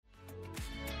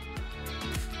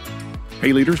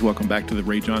Hey leaders, welcome back to the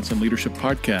Ray Johnson Leadership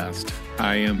Podcast.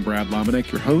 I am Brad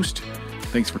Lomenick, your host.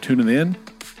 Thanks for tuning in.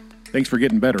 Thanks for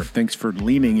getting better. Thanks for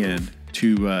leaning in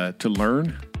to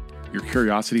learn, your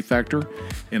curiosity factor,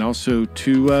 and also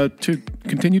to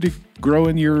continue to grow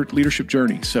in your leadership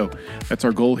journey. So that's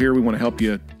our goal here. We want to help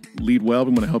you lead well.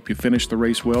 We want to help you finish the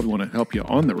race well. We want to help you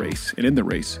on the race and in the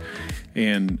race.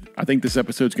 And I think this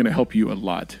episode is going to help you a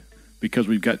lot because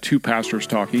we've got two pastors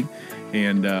talking.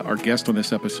 And our guest on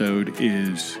this episode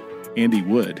is Andy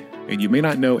Wood. And you may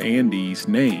not know Andy's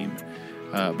name,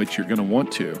 but you're going to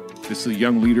want to. This is a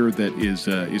young leader that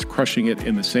is crushing it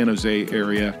in the San Jose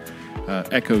area.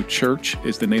 Echo Church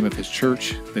is the name of his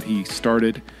church that he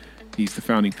started. He's the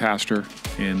founding pastor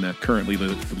and currently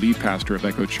the lead pastor of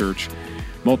Echo Church.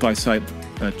 Multi-site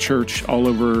church all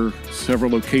over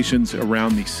several locations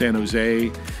around the San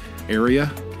Jose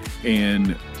area.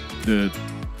 And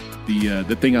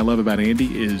the thing I love about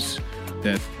Andy is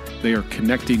that they are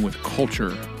connecting with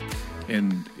culture.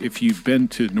 And if you've been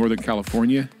to Northern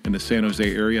California in the San Jose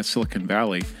area, Silicon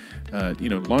Valley,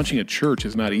 launching a church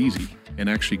is not easy, and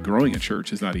actually growing a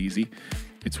church is not easy.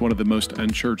 It's one of the most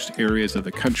unchurched areas of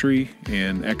the country,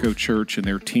 and Echo Church and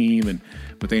their team, and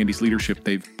with Andy's leadership,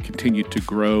 they've continued to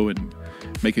grow and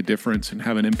make a difference and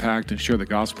have an impact and share the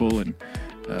gospel. And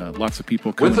lots of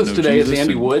people come with us today is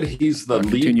Andy Wood. He's the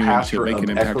lead pastor to make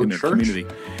an impact Echo in their Church, community.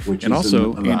 And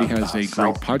also, Andy has a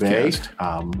great podcast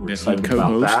that he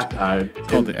co-hosts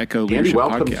called the Echo Leadership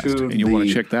Podcast, and you'll want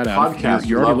to check that out.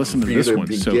 You already listened to this one,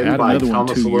 so add another one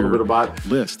to your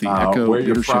list, the Echo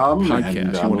Leadership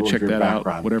Podcast. You want to check that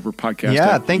out, whatever podcast.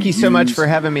 Yeah, thank you so much for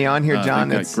having me on here, John.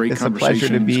 It's a pleasure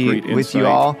to be with you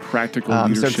all.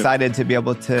 I'm so excited to be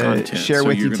able to share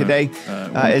with you today.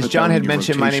 As John had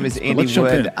mentioned, my name is Andy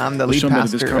Wood. I'm the lead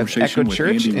pastor of Echo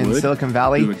Church in Silicon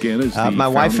Valley. My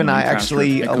wife and I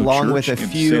actually, along with a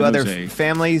few other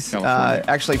families,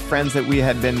 actually friends that we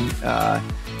had been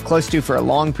close to for a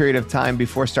long period of time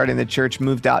before starting the church,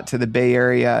 moved out to the Bay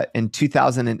Area in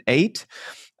 2008.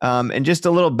 And just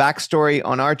a little backstory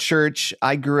on our church.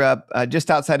 I grew up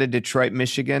just outside of Detroit,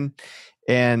 Michigan.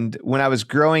 And when I was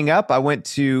growing up, I went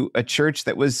to a church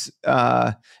that was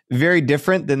very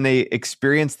different than the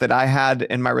experience that I had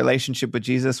in my relationship with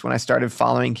Jesus when I started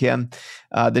following him.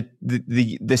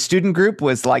 The student group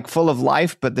was like full of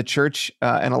life, but the church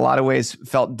in a lot of ways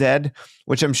felt dead,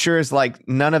 which I'm sure is like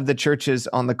none of the churches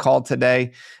on the call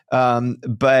today.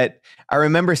 But I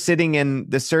remember sitting in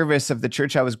the service of the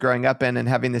church I was growing up in and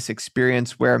having this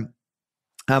experience where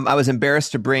I was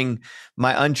embarrassed to bring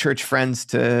my unchurched friends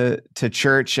to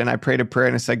church, and I prayed a prayer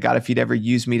and I said, God, if you'd ever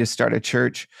use me to start a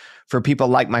church for people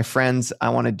like my friends, I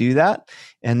want to do that.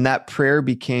 And that prayer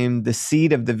became the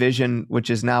seed of the vision, which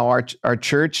is now our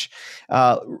church.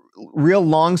 Real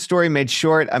long story made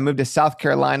short, I moved to South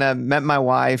Carolina, met my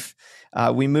wife.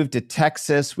 We moved to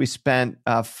Texas. We spent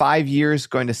 5 years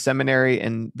going to seminary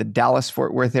in the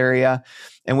Dallas-Fort Worth area.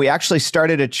 And we actually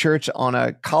started a church on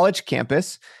a college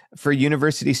campus for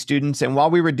university students. And while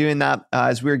we were doing that,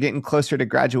 as we were getting closer to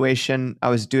graduation, I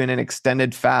was doing an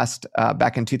extended fast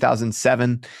back in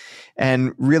 2007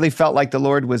 and really felt like the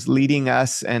Lord was leading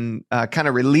us and kind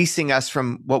of releasing us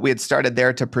from what we had started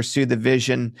there to pursue the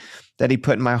vision that he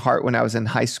put in my heart when I was in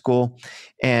high school.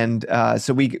 And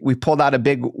so we pulled out a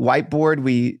big whiteboard.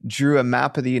 We drew a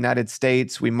map of the United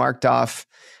States. We marked off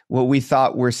what we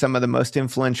thought were some of the most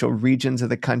influential regions of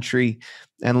the country.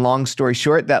 And long story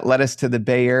short, that led us to the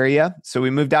Bay Area. So we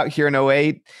moved out here in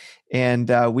 2008,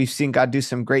 and we've seen God do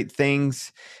some great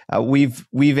things. We've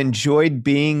enjoyed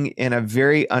being in a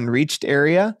very unreached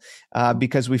area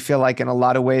because we feel like in a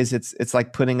lot of ways it's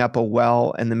like putting up a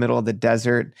well in the middle of the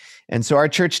desert. And so our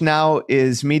church now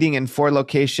is meeting in 4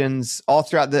 locations all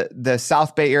throughout the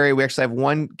South Bay area. We actually have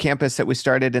one campus that we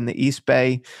started in the East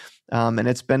Bay. And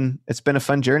it's been a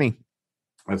fun journey.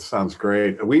 That sounds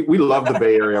great. We love the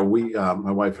Bay Area.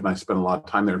 My wife and I spend a lot of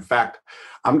time there. In fact,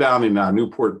 I'm down in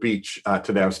Newport Beach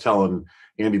today. I was telling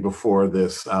Andy before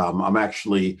this, I'm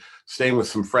actually staying with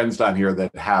some friends down here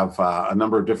that have a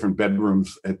number of different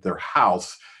bedrooms at their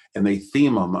house, and they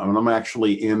theme them. I mean, I'm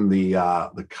actually in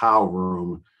the cow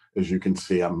room, as you can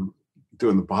see. I'm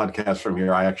doing the podcast from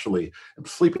here. I actually am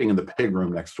sleeping in the pig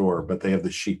room next door, but they have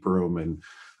the sheep room and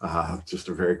just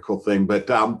a very cool thing. But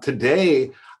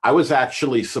today I was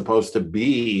actually supposed to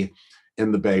be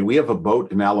in the Bay. We have a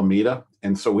boat in Alameda.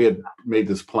 And so we had made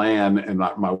this plan, and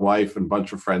my wife and a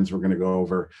bunch of friends were going to go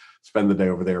over, spend the day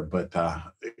over there. But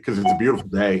because it's a beautiful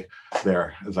day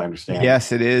there, as I understand.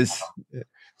 Yes, it is.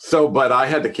 So, but I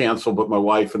had to cancel, but my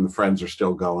wife and the friends are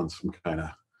still going. So I'm kind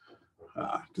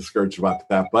of discouraged about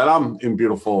that. But I'm in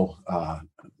beautiful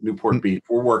Newport Beach.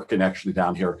 We're working actually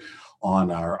down here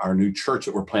on our new church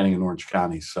that we're planning in Orange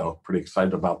County. So pretty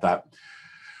excited about that.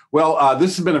 Well,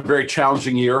 this has been a very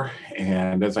challenging year.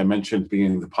 And as I mentioned,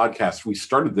 being the podcast, we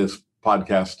started this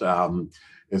podcast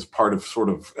as part of sort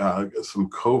of some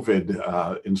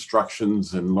COVID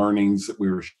instructions and learnings that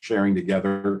we were sharing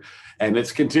together. And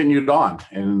it's continued on.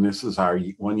 And this is our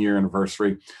 1-year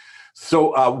anniversary.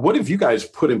 So what have you guys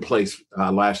put in place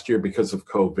last year because of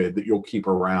COVID that you'll keep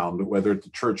around, whether at the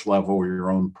church level or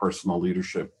your own personal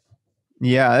leadership?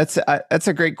 Yeah, that's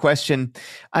a great question.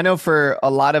 I know for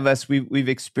a lot of us, we've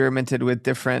experimented with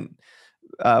different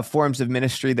forms of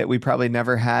ministry that we probably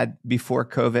never had before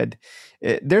COVID.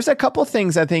 There's a couple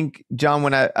things I think, John,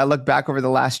 when I look back over the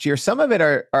last year, some of it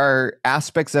are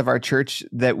aspects of our church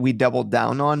that we doubled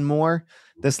down on more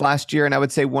this last year. And I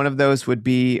would say one of those would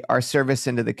be our service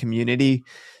into the community.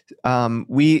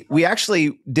 We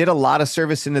actually did a lot of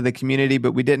service into the community,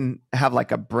 but we didn't have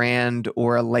like a brand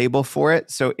or a label for it.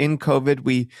 So in COVID,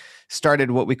 we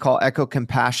started what we call Echo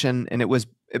Compassion. And it was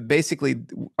basically,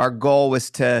 our goal was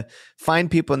to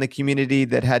find people in the community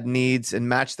that had needs and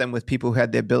match them with people who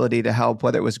had the ability to help,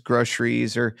 whether it was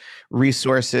groceries or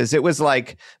resources. It was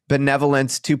like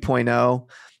Benevolence 2.0.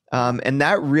 And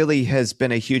that really has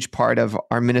been a huge part of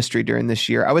our ministry during this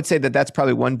year. I would say that that's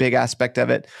probably one big aspect of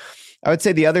it. I would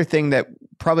say the other thing that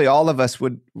probably all of us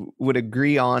would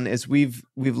agree on is we've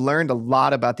learned a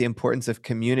lot about the importance of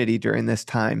community during this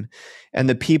time. And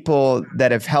the people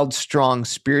that have held strong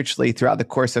spiritually throughout the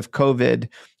course of COVID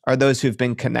are those who've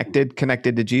been connected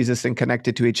to Jesus and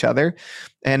connected to each other.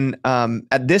 And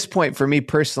at this point, for me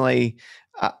personally,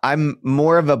 I'm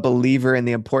more of a believer in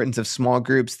the importance of small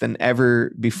groups than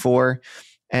ever before.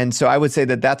 And so I would say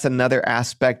that that's another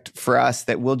aspect for us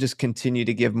that we'll just continue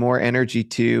to give more energy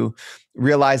to,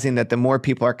 realizing that the more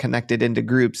people are connected into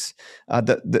groups,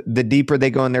 the deeper they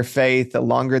go in their faith, the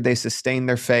longer they sustain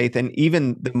their faith, and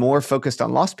even the more focused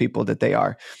on lost people that they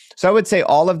are. So I would say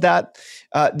all of that.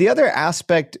 The other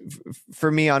aspect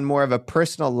for me on more of a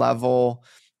personal level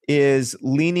is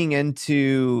leaning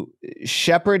into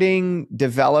shepherding,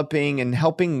 developing, and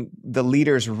helping the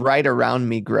leaders right around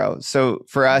me grow. So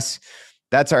for us,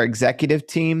 that's our executive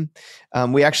team.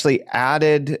 We actually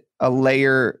added a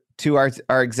layer to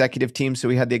our executive team. So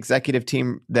we had the executive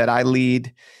team that I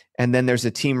lead, and then there's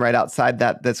a team right outside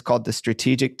that's called the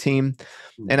strategic team.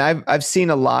 And I've seen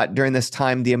a lot during this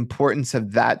time the importance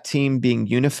of that team being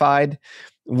unified,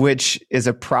 which is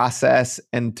a process.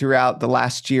 And throughout the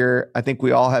last year, I think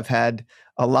we all have had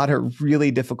a lot of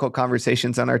really difficult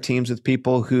conversations on our teams with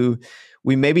people who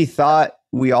we maybe thought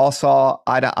we all saw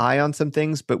eye to eye on some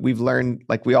thing, but we've learned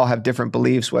like we all have different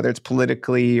beliefs, whether it's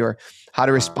politically or how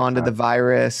to respond to the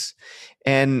virus.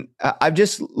 And I've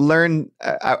just learned,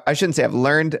 I shouldn't say I've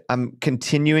learned, I'm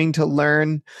continuing to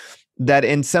learn that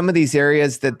in some of these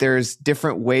areas that there's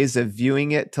different ways of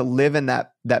viewing it, to live in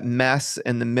that mess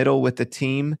in the middle with the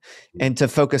team and to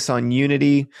focus on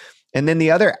unity. And then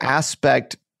the other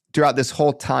aspect throughout this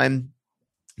whole time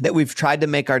that we've tried to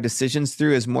make our decisions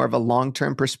through is more of a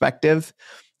long-term perspective.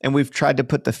 And we've tried to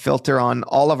put the filter on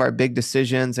all of our big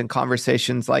decisions and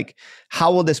conversations, like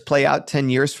how will this play out 10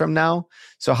 years from now?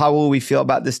 So how will we feel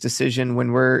about this decision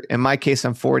when in my case,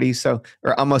 I'm 40,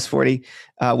 or almost 40.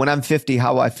 When I'm 50,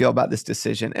 how will I feel about this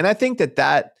decision? And I think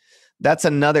that's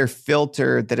another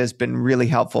filter that has been really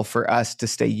helpful for us to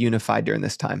stay unified during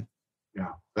this time. Yeah,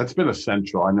 that's been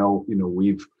essential. I know,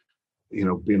 we've,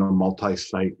 being a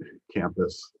multi-site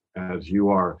campus as you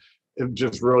are, have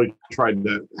just really tried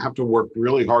to have to work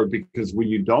really hard, because when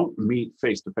you don't meet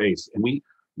face to face, and we,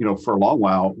 for a long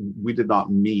while, we did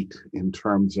not meet in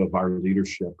terms of our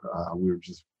leadership. We were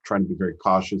just trying to be very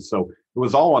cautious. So it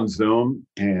was all on Zoom,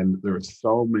 and there were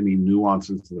so many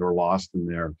nuances that are lost in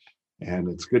there. And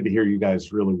it's good to hear you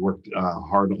guys really worked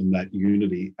hard on that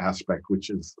unity aspect, which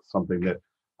is something that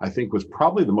I think was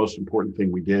probably the most important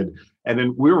thing we did. And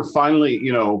then we were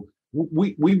finally,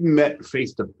 we met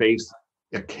face to face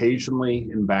occasionally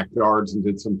in backyards and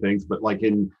did some things, but like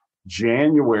in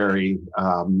January,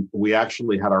 we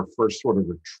actually had our first sort of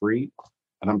retreat.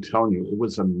 And I'm telling you, it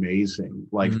was amazing.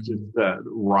 Like just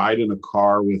ride in a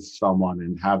car with someone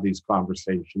and have these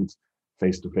conversations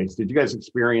face to face. Did you guys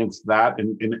experience that?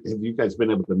 And have you guys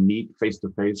been able to meet face to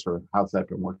face, or how's that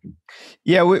been working?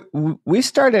 Yeah, we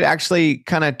started actually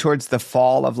kind of towards the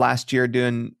fall of last year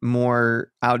doing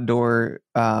more outdoor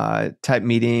type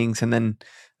meetings, and then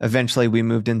eventually we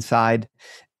moved inside.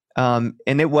 And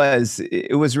it was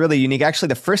really unique. Actually,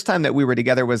 the first time that we were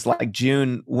together was like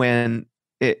June, when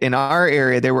in our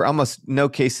area there were almost no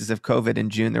cases of COVID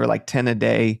in June. There were like 10 a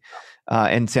day.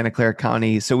 In Santa Clara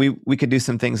County. So we could do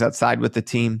some things outside with the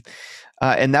team.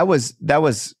 And that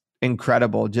was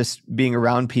incredible just being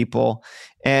around people.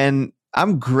 And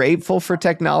I'm grateful for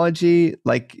technology.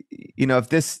 Like, if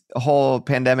this whole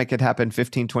pandemic had happened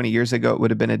 15, 20 years ago, it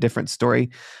would have been a different story.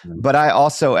 But I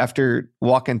also, after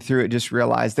walking through it, just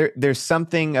realized there's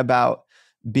something about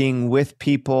being with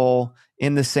people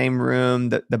in the same room,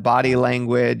 the body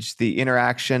language, the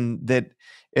interaction that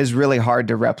is really hard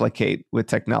to replicate with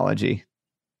technology.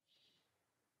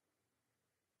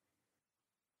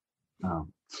 Oh,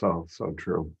 so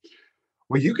true.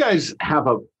 Well, you guys have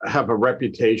a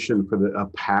reputation for a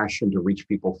passion to reach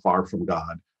people far from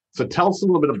God. So tell us a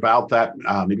little bit about that,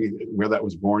 maybe where that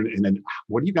was born, and then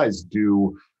what do you guys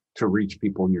do to reach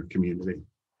people in your community?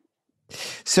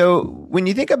 So when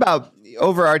you think about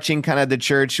overarching kind of the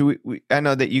church, I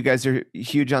know that you guys are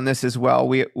huge on this as well.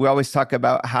 We always talk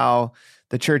about how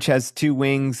the church has two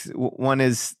wings. One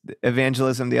is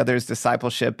evangelism, the other is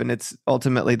discipleship, and it's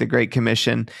ultimately the Great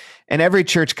Commission. And every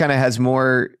church kind of has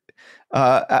more,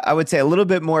 I would say, a little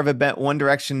bit more of a bent one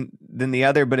direction than the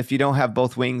other. But if you don't have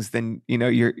both wings, then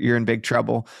you're in big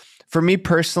trouble. For me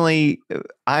personally,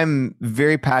 I'm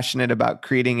very passionate about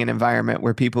creating an environment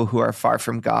where people who are far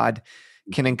from God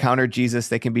can encounter Jesus.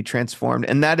 They can be transformed,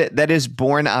 and that is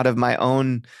born out of my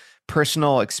own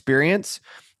personal experience.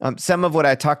 Some of what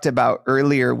I talked about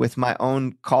earlier with my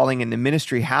own calling into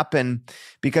ministry happened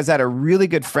because I had a really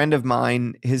good friend of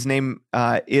mine. His name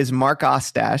is Mark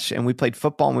Ostash, and we played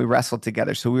football and we wrestled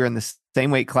together. So we were in the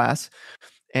same weight class,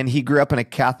 and he grew up in a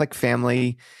Catholic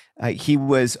family. He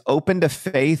was open to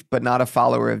faith, but not a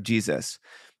follower of Jesus.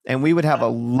 And we would have a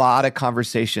lot of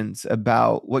conversations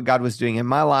about what God was doing in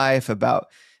my life, about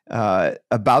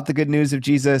the good news of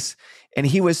Jesus. And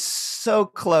he was so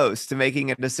close to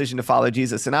making a decision to follow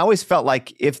Jesus. And I always felt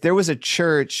like if there was a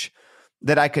church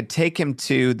that I could take him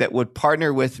to that would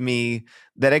partner with me,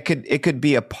 that it could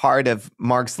be a part of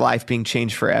Mark's life being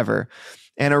changed forever.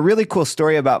 And a really cool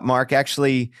story about Mark,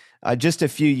 actually, just a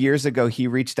few years ago, he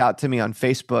reached out to me on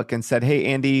Facebook and said, "Hey,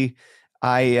 Andy,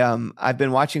 I've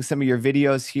been watching some of your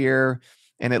videos here,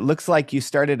 and it looks like you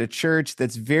started a church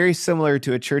that's very similar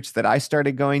to a church that I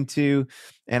started going to.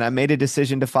 And I made a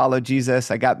decision to follow Jesus.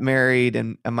 I got married,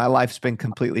 and my life's been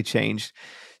completely changed."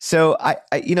 So I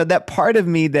that part of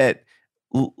me that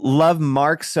love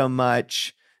Mark so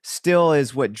much still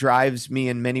is what drives me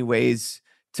in many ways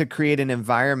to create an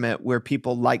environment where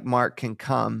people like Mark can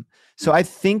come. So I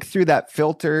think through that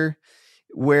filter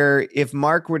where if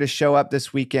Mark were to show up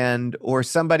this weekend, or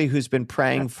somebody who's been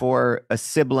praying for a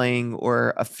sibling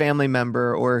or a family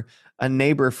member or a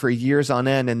neighbor for years on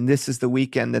end, and this is the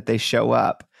weekend that they show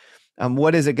up,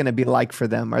 what is it going to be like for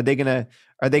them? Are they going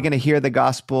to hear the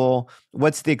gospel?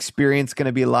 What's the experience going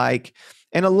to be like?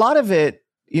 And a lot of it,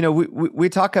 we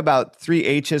talk about 3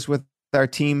 H's with our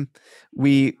team.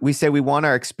 We say we want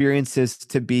our experiences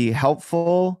to be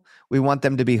helpful, we want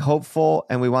them to be hopeful,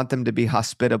 and we want them to be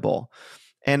hospitable.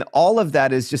 And all of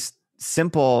that is just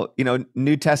simple,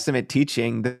 New Testament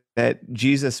teaching that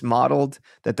Jesus modeled,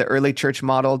 that the early church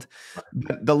modeled.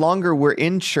 But the longer we're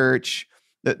in church,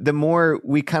 the more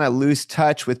we kind of lose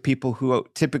touch with people who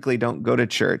typically don't go to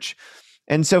church.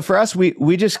 And so for us,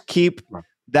 we just keep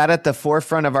that at the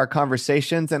forefront of our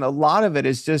conversations. And a lot of it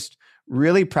is just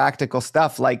really practical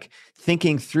stuff, like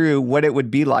thinking through what it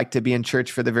would be like to be in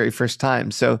church for the very first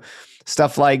time. So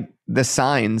stuff like the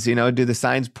signs, do the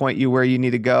signs point you where you need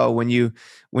to go? When you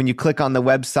click on the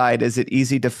website, is it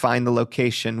easy to find the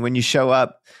location? When you show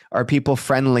up, are people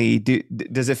friendly?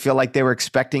 Does it feel like they were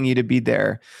expecting you to be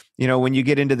there? When you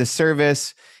get into the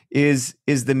service, is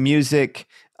the music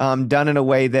done in a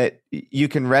way that you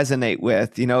can resonate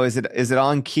with? Is it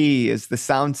on key? Is the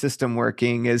sound system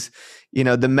working? Is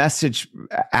the message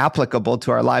applicable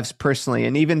to our lives personally?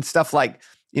 And even stuff like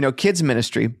kids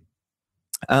ministry.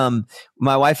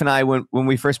 My wife and I, when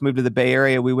we first moved to the Bay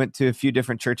Area, we went to a few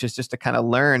different churches just to kind of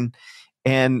learn.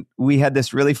 And we had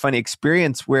this really funny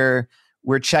experience where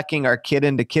we're checking our kid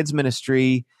into kids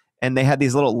ministry, and they had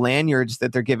these little lanyards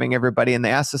that they're giving everybody. And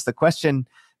they asked us the question.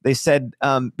 They said,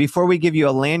 before we give you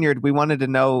a lanyard, we wanted to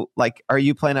know, are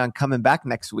you planning on coming back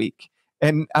next week?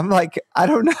 And I'm like, I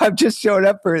don't know. I've just showed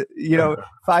up for,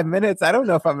 5 minutes. I don't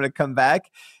know if I'm going to come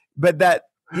back. But that,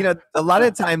 a lot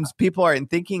of times people aren't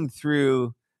thinking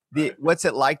through what's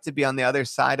it like to be on the other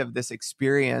side of this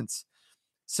experience.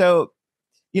 So,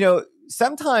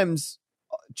 sometimes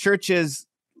churches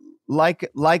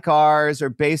like ours or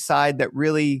Bayside that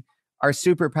really are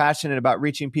super passionate about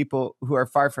reaching people who are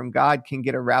far from God can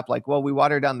get a rap like, well, we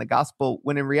water down the gospel,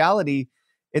 when in reality,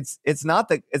 it's not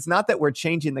that we're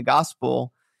changing the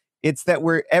gospel. It's that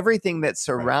everything that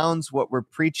surrounds what we're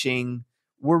preaching,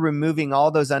 we're removing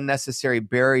all those unnecessary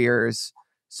barriers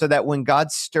so that when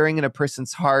God's stirring in a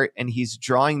person's heart and he's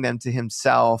drawing them to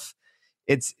himself,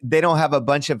 they don't have a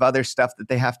bunch of other stuff that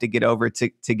they have to get over to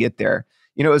get there.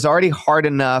 It was already hard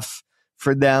enough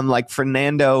for them, like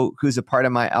Fernando, who's a part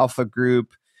of my Alpha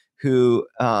group, who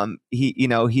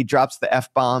he drops the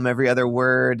F-bomb every other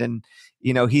word. And,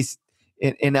 he's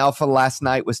in Alpha last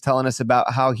night was telling us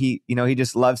about how he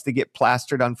just loves to get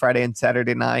plastered on Friday and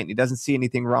Saturday night. And he doesn't see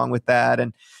anything wrong with that.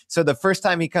 And so the first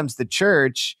time he comes to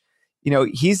church,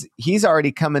 he's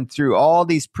already coming through all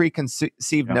these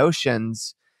preconceived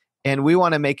notions. And we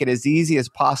want to make it as easy as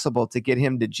possible to get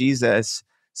him to Jesus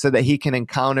so that he can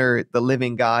encounter the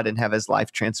living God and have his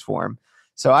life transform.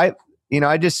 So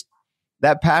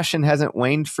that passion hasn't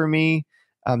waned for me.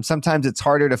 Sometimes it's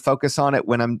harder to focus on it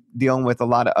when I'm dealing with a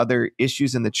lot of other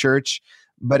issues in the church,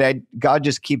 but God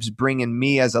just keeps bringing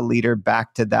me as a leader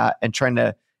back to that and trying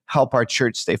to help our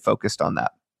church stay focused on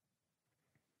that.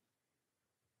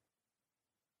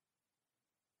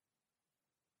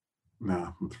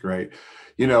 No, that's great.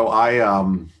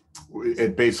 I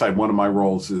at Bayside, one of my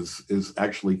roles is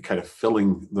actually kind of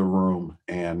filling the room,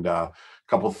 and a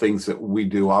couple of things that we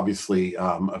do. Obviously,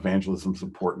 evangelism is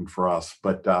important for us,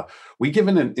 but we give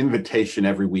an invitation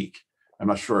every week. I'm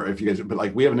not sure if you guys,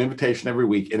 but we have an invitation every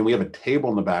week, and we have a table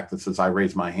in the back that says "I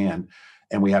raise my hand,"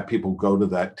 and we have people go to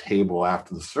that table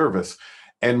after the service,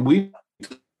 and we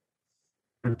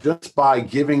just by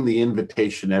giving the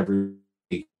invitation every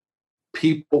week,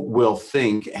 people will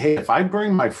think, hey, if I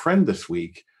bring my friend this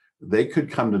week, they could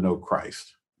come to know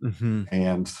Christ. Mm-hmm.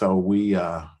 And so we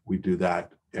do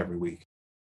that every week.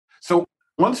 So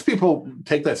once people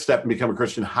take that step and become a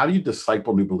Christian, how do you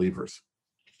disciple new believers?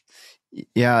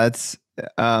 Yeah,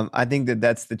 I think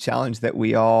that's the challenge that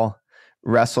we all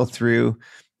wrestle through.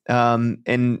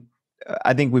 And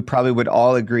I think we probably would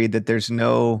all agree that there's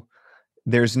no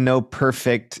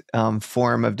perfect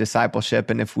form of discipleship.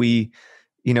 And if we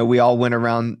all went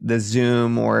around the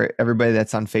Zoom or everybody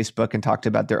that's on Facebook and talked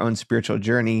about their own spiritual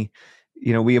journey,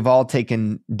 we have all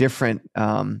taken different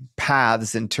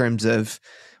paths in terms of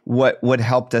what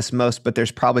helped us most, but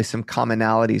there's probably some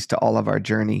commonalities to all of our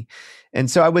journey. And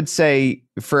so I would say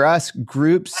for us,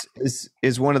 groups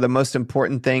is one of the most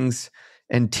important things,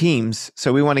 and teams.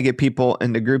 So we want to get people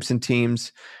into groups and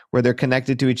teams where they're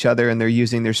connected to each other and they're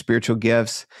using their spiritual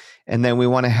gifts. And then we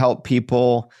want to help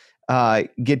people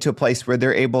get to a place where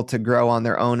they're able to grow on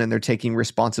their own and they're taking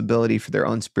responsibility for their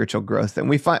own spiritual growth. And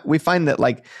we find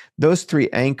that those three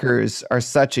anchors are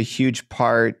such a huge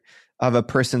part of a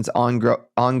person's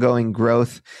ongoing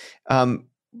growth.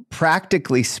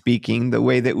 Practically speaking, the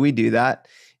way that we do that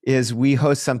is we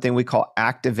host something we call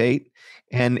Activate,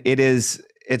 and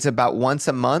it's about once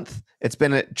a month. It's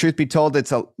been, truth be told,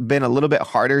 been a little bit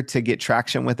harder to get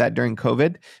traction with that during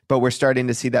COVID, but we're starting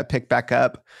to see that pick back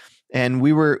up. And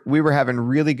we were having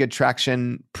really good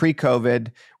traction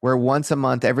pre-COVID, where once a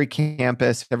month, every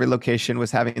campus, every location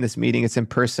was having this meeting. It's in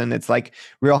person. It's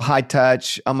real high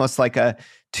touch, almost like a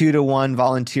 2-to-1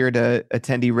 volunteer to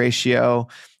attendee ratio.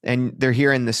 And they're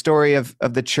hearing the story of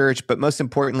the church, but most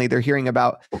importantly, they're hearing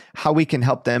about how we can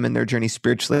help them in their journey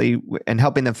spiritually and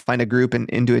helping them find a group and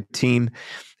into a team.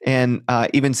 And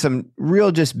even some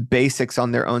real just basics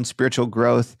on their own spiritual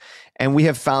growth. And we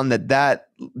have found that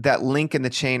link in the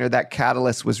chain, or that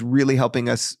catalyst, was really helping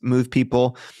us move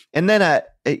people. And then,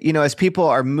 as people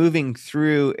are moving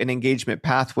through an engagement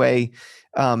pathway,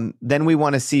 then we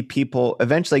want to see people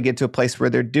eventually get to a place where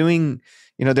they're doing,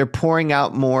 they're pouring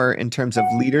out more in terms of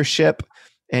leadership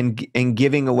and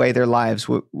giving away their lives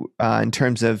in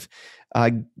terms of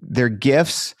their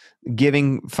gifts,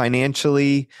 giving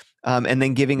financially, and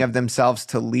then giving of themselves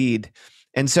to lead.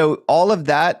 And so all of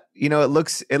that, it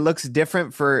looks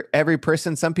different for every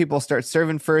person. Some people start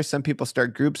serving first, some people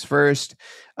start groups first,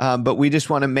 but we just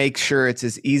want to make sure it's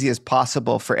as easy as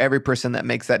possible for every person that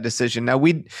makes that decision. Now,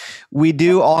 we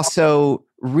do also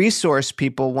resource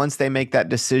people once they make that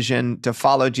decision to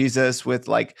follow Jesus with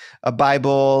a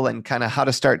Bible and kind of how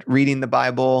to start reading the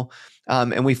Bible.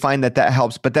 And we find that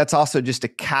helps, but that's also just a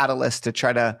catalyst to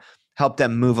try to help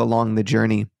them move along the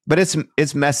journey. But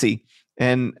it's messy.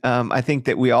 And I think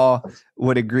that we all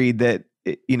would agree that,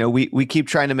 we keep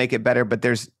trying to make it better, but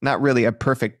there's not really a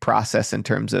perfect process in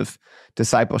terms of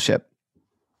discipleship.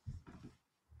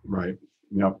 Right.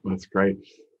 Yep. That's great.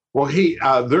 Well,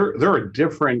 there are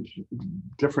different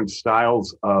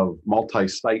styles of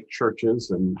multi-site churches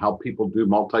and how people do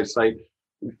multi-site.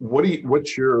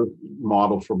 What's your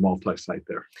model for multi-site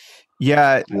there?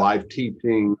 Yeah. Live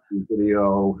teaching,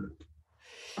 video.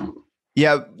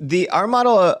 Yeah, our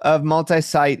model of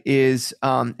multi-site is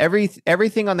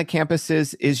everything on the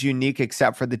campuses is unique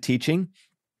except for the teaching,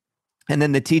 and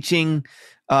then the teaching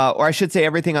or I should say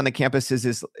everything on the campus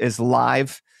is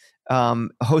live,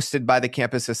 hosted by the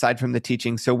campus aside from the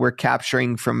teaching. So we're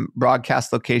capturing from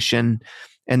broadcast location,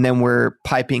 and then we're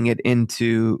piping it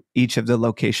into each of the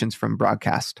locations from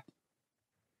broadcast.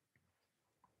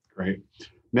 Great.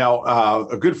 Now,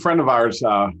 a good friend of ours,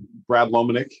 Brad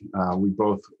Lomenick, we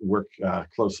both work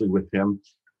closely with him,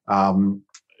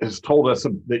 has told us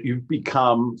that you've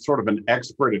become sort of an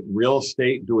expert at real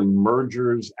estate, doing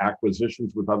mergers,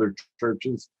 acquisitions with other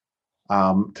churches.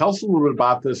 Tell us a little bit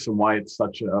about this and why it's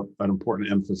such an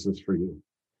important emphasis for you.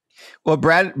 Well,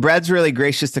 Brad's really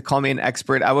gracious to call me an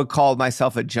expert. I would call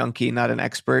myself a junkie, not an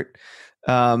expert.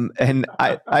 And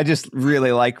I just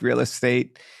really like real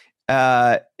estate.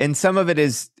 And some of it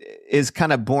is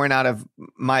kind of born out of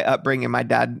my upbringing. My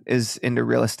dad is into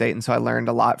real estate, and so I learned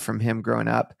a lot from him growing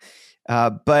up.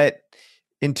 But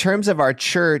in terms of our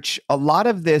church, a lot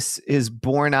of this is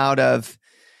born out of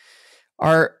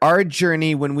our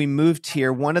journey when we moved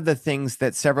here. One of the things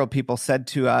that several people said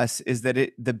to us is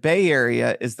that the Bay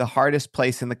Area is the hardest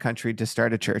place in the country to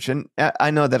start a church. And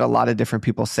I know that a lot of different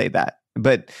people say that.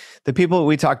 But the people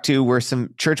we talked to were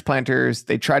some church planters.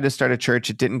 They tried to start a church.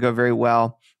 It didn't go very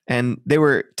well. And they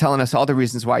were telling us all the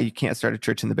reasons why you can't start a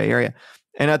church in the Bay Area.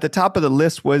 And at the top of the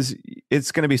list was,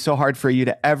 it's going to be so hard for you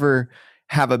to ever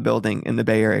have a building in the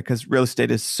Bay Area because real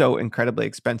estate is so incredibly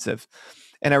expensive.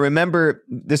 And I remember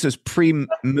this was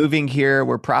pre-moving here.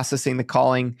 We're processing the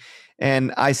calling.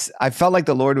 And I felt like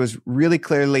the Lord was really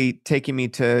clearly taking me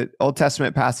to Old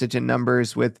Testament passage in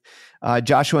Numbers with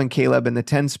Joshua and Caleb and the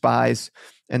 10 spies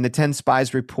and the 10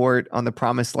 spies report on the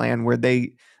promised land, where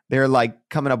they're like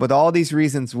coming up with all these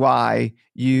reasons why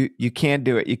you can't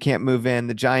do it. You can't move in,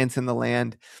 the giants in the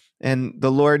land. And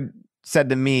the Lord said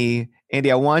to me,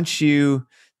 Andy, I want you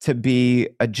to be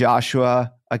a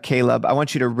Joshua, a Caleb. I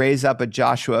want you to raise up a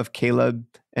Joshua of Caleb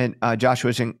and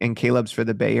Joshua's and Caleb's for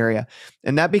the Bay Area.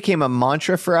 And that became a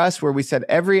mantra for us, where we said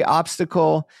every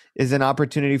obstacle is an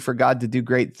opportunity for God to do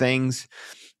great things.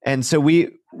 And so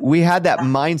we had that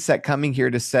mindset coming here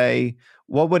to say,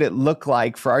 what would it look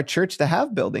like for our church to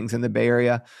have buildings in the Bay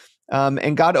Area?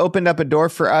 And God opened up a door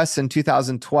for us in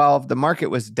 2012. The market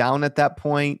was down at that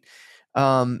point.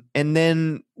 And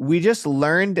then we just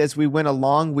learned as we went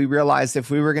along, we realized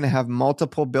if we were going to have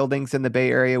multiple buildings in the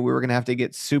Bay Area, we were going to have to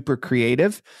get super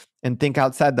creative and think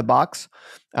outside the box.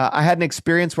 I had an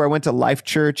experience where I went to Life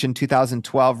Church in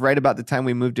 2012, right about the time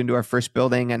we moved into our first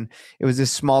building. And it was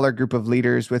this smaller group of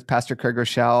leaders with Pastor Craig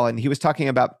Rochelle. And he was talking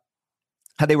about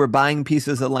how they were buying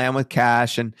pieces of land with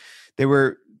cash, and they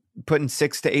were putting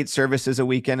 6 to 8 services a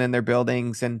weekend in their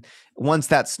buildings. And once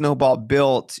that snowball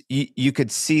built, you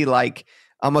could see like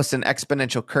almost an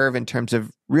exponential curve in terms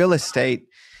of real estate.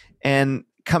 And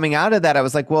coming out of that, I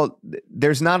was like, well,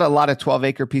 there's not a lot of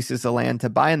 12-acre pieces of land to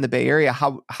buy in the Bay Area.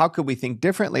 How could we think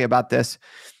differently about this?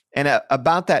 And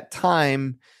about that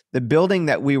time, the building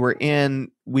that we were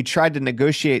in, we tried to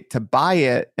negotiate to buy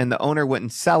it, and the owner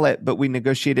wouldn't sell it, but we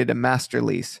negotiated a master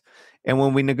lease. And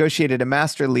when we negotiated a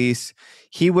master lease,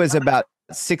 he was about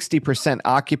 60%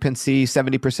 occupancy,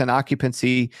 70%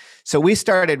 occupancy. So we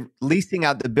started leasing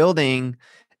out the building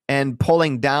and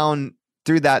pulling down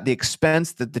through that the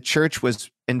expense that the church was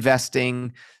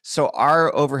investing. So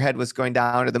our overhead was going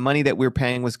down, or the money that we were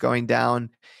paying was going down.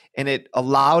 And it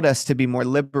allowed us to be more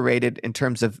liberated in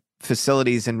terms of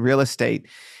facilities and real estate.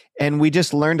 And we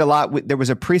just learned a lot. There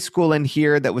was a preschool in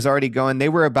here that was already going. They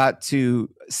were about to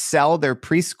sell their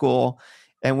preschool.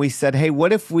 And we said, hey,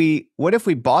 what if we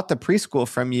bought the preschool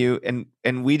from you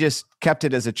and we just kept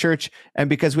it as a church? And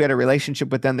because we had a relationship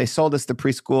with them, they sold us the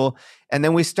preschool. And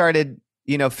then we started,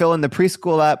 filling the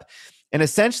preschool up. And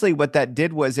essentially what that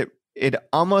did was it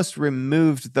almost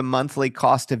removed the monthly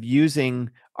cost of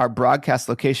using our broadcast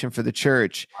location for the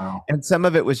church. Wow. And some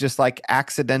of it was just like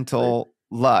accidental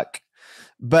luck,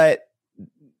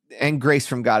 and grace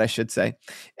from God, I should say.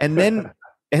 And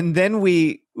then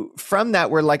we, from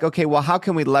that, we're like, okay, well, how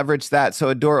can we leverage that? So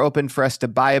a door opened for us to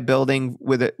buy a building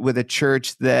with a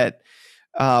church that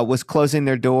was closing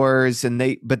their doors, and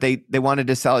they wanted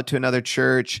to sell it to another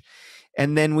church.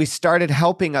 And then we started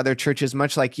helping other churches,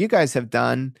 much like you guys have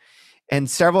done. And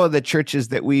several of the churches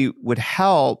that we would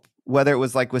help, whether it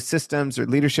was like with systems or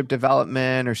leadership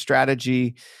development or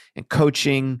strategy and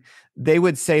coaching, they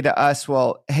would say to us,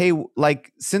 well, hey,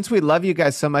 like, since we love you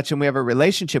guys so much and we have a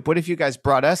relationship, what if you guys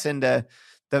brought us into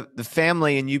the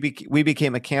family and we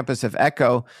became a campus of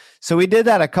Echo? So we did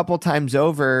that a couple times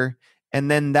over. And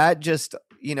then that just,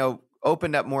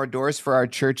 opened up more doors for our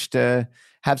church to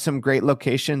have some great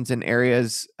locations in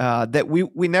areas that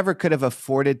we never could have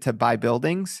afforded to buy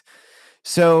buildings.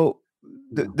 So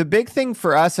the big thing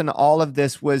for us in all of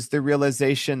this was the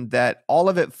realization that all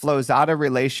of it flows out of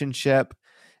relationship,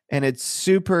 and it's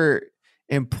super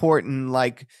important,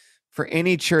 like for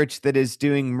any church that is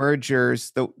doing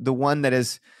mergers, the one that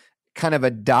is kind of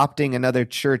adopting another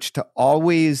church, to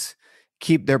always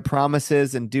keep their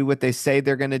promises and do what they say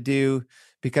they're going to do,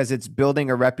 because it's building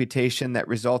a reputation that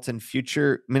results in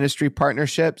future ministry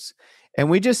partnerships. And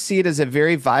we just see it as a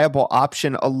very viable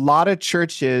option. A lot of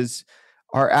churches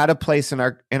are at a place in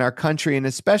our country, and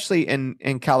especially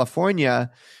in California,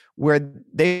 where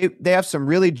they have some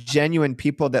really genuine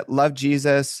people that love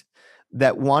Jesus,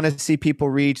 that want to see people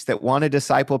reach, that want to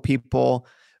disciple people,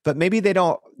 but maybe they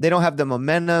don't have the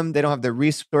momentum, they don't have the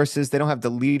resources, they don't have the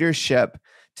leadership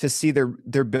to see their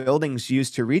buildings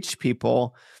used to reach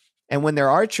people. And when there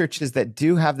are churches that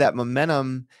do have that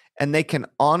momentum and they can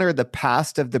honor the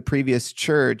past of the previous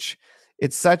church,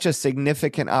 it's such a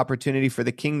significant opportunity for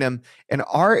the kingdom. In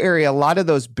our area, a lot of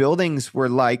those buildings were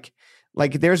like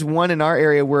there's one in our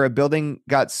area where a building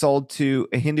got sold to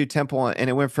a Hindu temple, and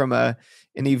it went from a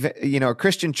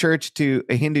Christian church to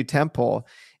a Hindu temple.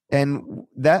 And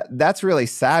that's really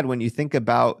sad when you think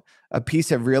about a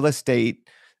piece of real estate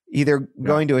either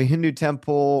going to a Hindu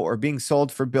temple or being sold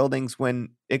for buildings when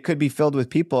it could be filled with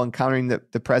people encountering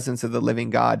the presence of the living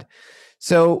God.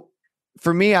 So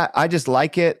for me, I just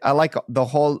like it. I like the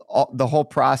whole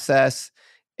process,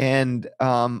 and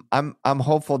I'm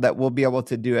hopeful that we'll be able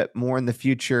to do it more in the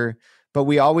future. But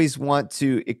we always want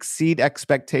to exceed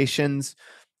expectations,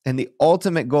 and the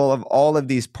ultimate goal of all of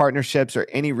these partnerships or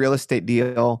any real estate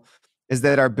deal is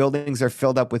that our buildings are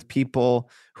filled up with people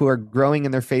who are growing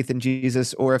in their faith in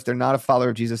Jesus, or if they're not a follower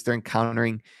of Jesus, they're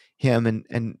encountering him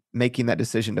and making that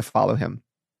decision to follow him.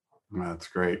 That's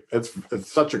great. It's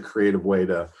such a creative way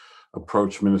to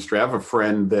approach ministry. I have a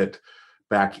friend that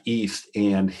back east,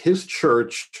 and his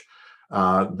church,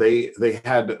 they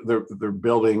had their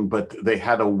building, but they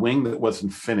had a wing that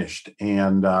wasn't finished,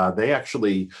 and they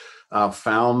actually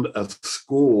found a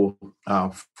school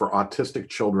for autistic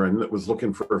children that was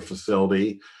looking for a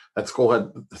facility. That school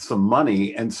had some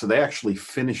money, and so they actually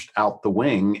finished out the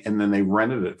wing, and then they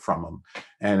rented it from them,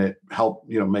 and it helped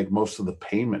make most of the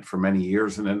payment for many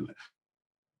years. And then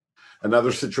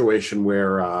another situation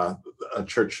where a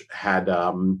church had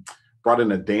brought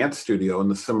in a dance studio,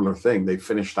 and the similar thing. They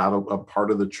finished out a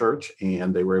part of the church,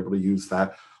 and they were able to use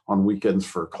that on weekends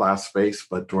for class space.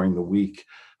 But during the week,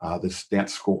 this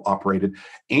dance school operated,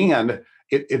 and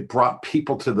it brought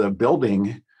people to the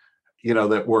building,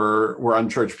 that were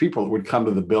unchurched people that would come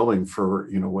to the building for,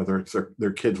 whether it's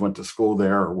their kids went to school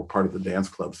there or were part of the dance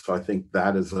club. So I think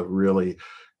that is a really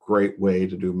great way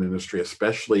to do ministry,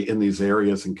 especially in these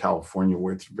areas in California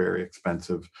where it's very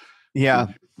expensive. Yeah.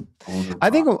 I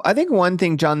think one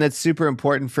thing, John, that's super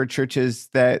important for churches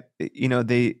that,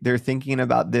 they're thinking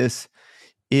about this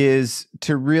is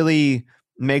to really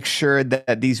make sure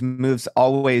that these moves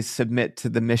always submit to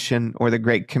the mission or the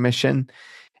Great Commission.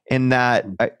 In that,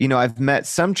 I've met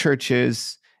some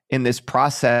churches in this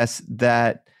process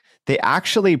that they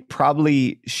actually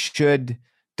probably should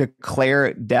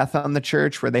declare death on the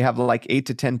church, where they have like 8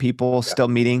 to 10 people still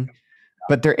meeting,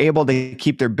 but they're able to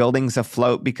keep their buildings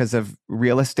afloat because of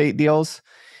real estate deals.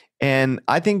 And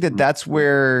I think that that's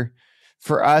where,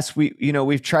 for us,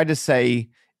 we've tried to say,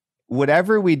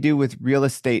 whatever we do with real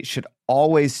estate should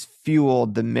always fuel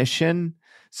the mission,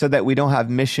 so that we don't have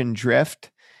mission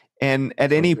drift. And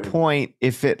at any point,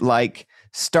 if it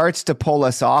starts to pull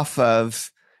us off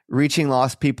of reaching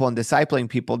lost people and discipling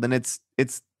people, then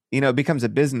it becomes a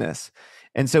business.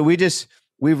 And so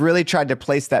we've really tried to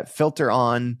place that filter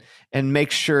on and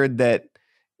make sure that,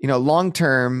 long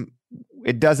term,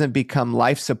 it doesn't become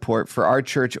life support for our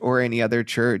church or any other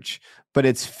church, but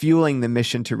it's fueling the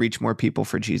mission to reach more people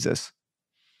for Jesus.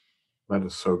 That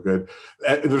is so good.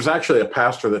 There's actually a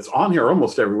pastor that's on here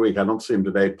almost every week. I don't see him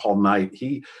today, Paul Knight.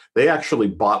 They actually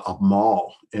bought a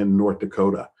mall in North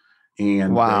Dakota.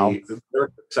 And wow. They're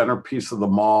the centerpiece of the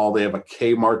mall. They have a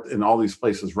Kmart and all these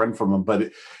places rent from them.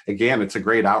 But again, it's a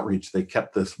great outreach. They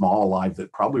kept this mall alive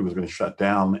that probably was going to shut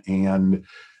down. And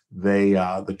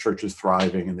the church is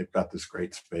thriving, and they've got this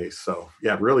great space. So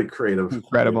yeah, really creative.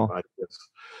 Incredible.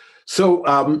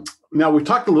 So now we've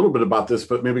talked a little bit about this,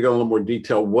 but maybe go a little more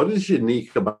detail. What is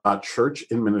unique about church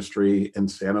in ministry in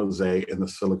San Jose in the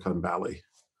Silicon Valley?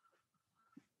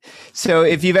 So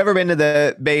if you've ever been to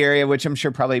the Bay Area, which I'm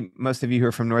sure probably most of you who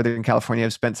are from Northern California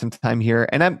have spent some time here,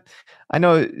 and I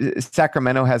know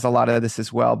Sacramento has a lot of this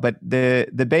as well, but the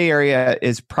Bay Area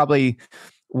is probably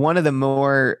one of the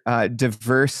more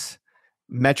diverse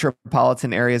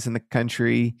metropolitan areas in the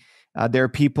country. There are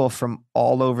people from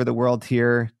all over the world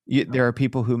here. There are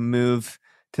people who move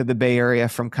to the Bay Area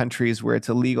from countries where it's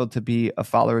illegal to be a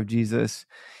follower of Jesus.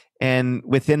 And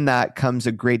within that comes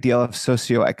a great deal of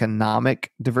socioeconomic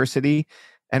diversity.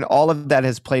 And all of that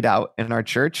has played out in our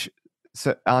church.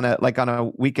 So on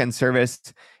a weekend service,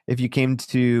 if you came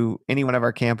to any one of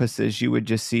our campuses, you would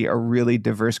just see a really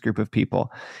diverse group of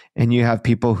people. And you have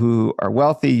people who are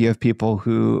wealthy, you have people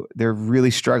who they're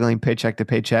really struggling paycheck to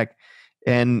paycheck.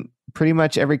 And pretty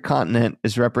much every continent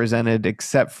is represented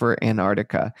except for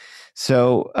Antarctica.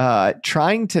 So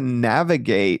trying to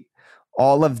navigate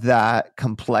all of that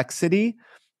complexity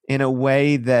in a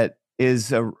way that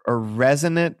is a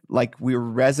resonant, like we're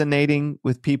resonating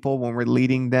with people when we're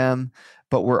leading them,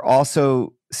 but we're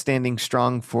also standing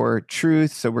strong for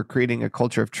truth. So we're creating a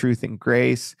culture of truth and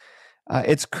grace.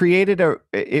 It's created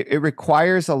it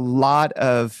requires a lot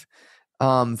of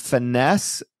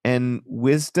finesse and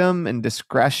wisdom and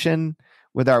discretion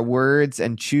with our words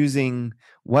and choosing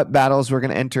what battles we're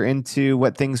going to enter into,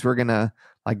 what things we're going to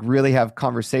like really have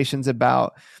conversations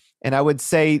about. And I would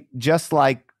say just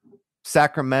like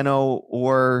Sacramento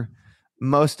or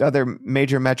most other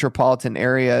major metropolitan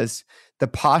areas, the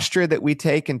posture that we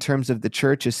take in terms of the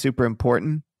church is super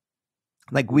important.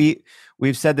 Like we've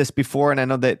said this before, and I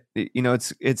know that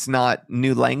it's not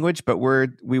new language, but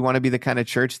we want to be the kind of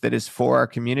church that is for our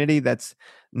community, that's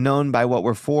known by what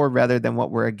we're for rather than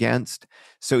what we're against.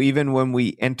 So even when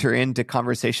we enter into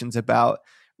conversations about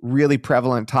really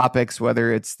prevalent topics,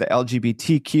 whether it's the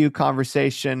LGBTQ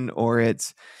conversation or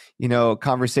it's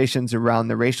conversations around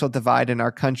the racial divide in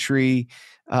our country,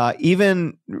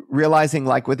 even realizing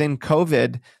like within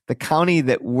COVID, the county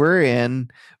that we're in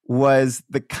was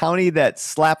the county that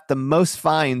slapped the most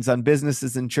fines on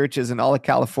businesses and churches in all of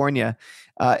California.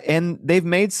 And they've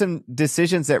made some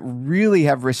decisions that really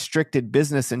have restricted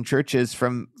business and churches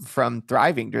from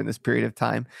thriving during this period of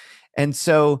time. And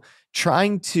so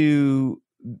trying to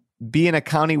be in a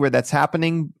county where that's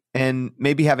happening and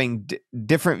maybe having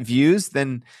different views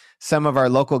than some of our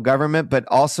local government, but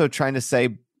also trying to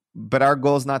say, but our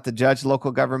goal is not to judge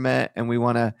local government, and we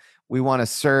want to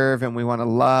serve and we want to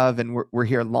love, and we're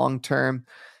here long term.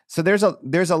 So there's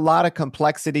a lot of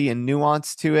complexity and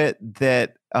nuance to it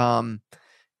that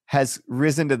has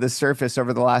risen to the surface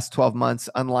over the last 12 months,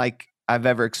 unlike I've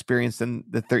ever experienced in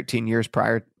the 13 years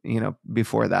prior,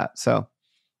 before that. So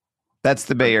that's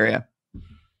the Bay Area.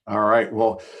 All right.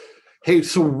 Well, hey,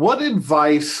 so what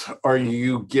advice are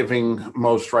you giving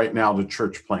most right now to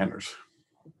church planners?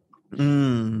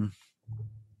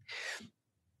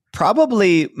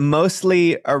 Probably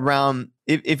mostly around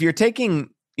if you're taking,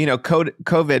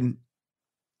 COVID.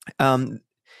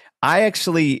 I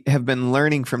actually have been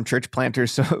learning from church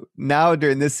planters. So now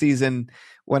during this season,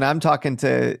 when I'm talking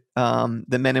to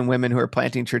the men and women who are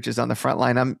planting churches on the front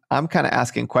line, I'm kind of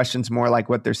asking questions more like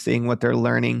what they're seeing, what they're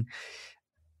learning.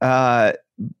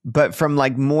 But from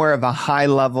like more of a high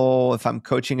level, if I'm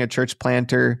coaching a church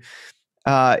planter,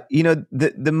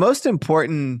 the most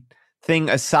important thing,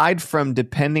 aside from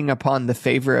depending upon the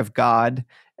favor of God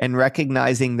and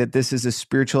recognizing that this is a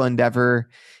spiritual endeavor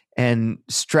and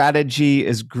strategy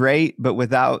is great, but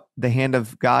without the hand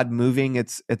of God moving,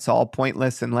 it's all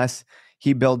pointless unless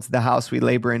He builds the house, we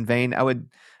labor in vain. I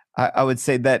would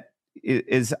say that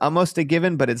is almost a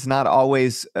given, but it's not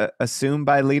always assumed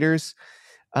by leaders.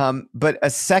 But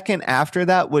a second after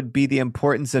that would be the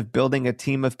importance of building a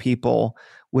team of people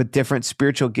with different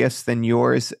spiritual gifts than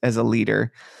yours as a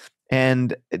leader.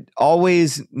 And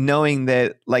always knowing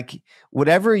that like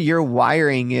whatever your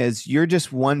wiring is, you're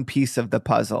just one piece of the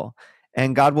puzzle,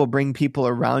 and God will bring people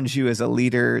around you as a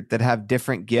leader that have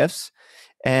different gifts.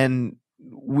 And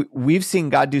we've seen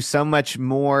God do so much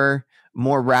more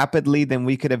rapidly than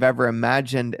we could have ever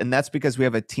imagined. And that's because we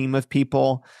have a team of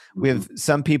people. We have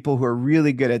some people who are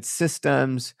really good at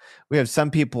systems. We have some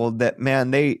people that,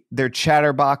 man, they're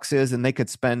chatterboxes and they could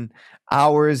spend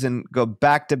hours and go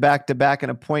back to back to back in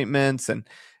appointments. And,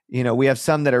 we have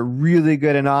some that are really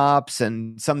good in ops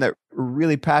and some that are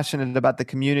really passionate about the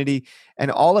community.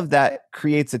 And all of that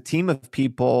creates a team of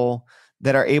people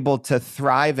that are able to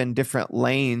thrive in different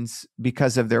lanes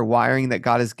because of their wiring that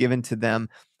God has given to them.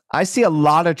 I see a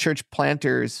lot of church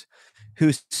planters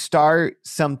who start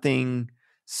something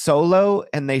solo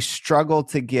and they struggle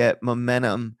to get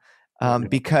momentum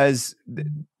because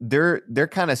they're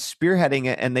kind of spearheading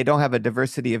it and they don't have a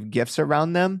diversity of gifts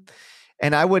around them.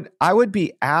 And I would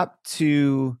be apt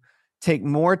to take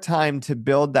more time to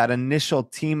build that initial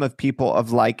team of people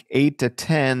of like 8 to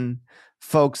 10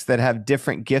 folks that have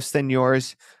different gifts than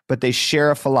yours, but they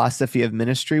share a philosophy of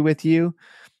ministry with you.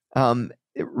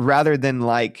 rather than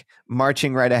like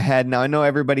marching right ahead. Now I know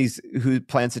who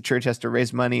plants a church has to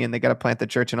raise money and they got to plant the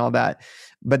church and all that.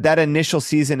 But that initial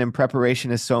season in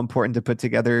preparation is so important to put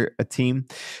together a team.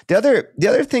 The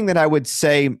other thing that I would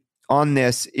say on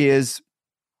this is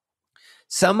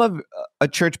some of a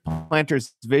church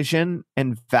planter's vision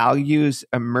and values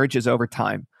emerges over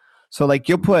time. So like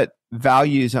you'll put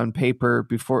values on paper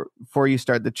before you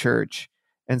start the church,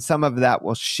 and some of that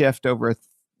will shift over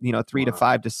 3 to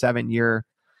 5 to 7 year.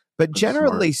 But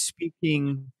generally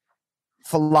speaking,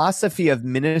 philosophy of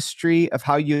ministry, of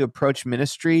how you approach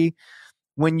ministry,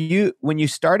 when you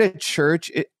start a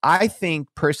church, I think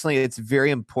personally it's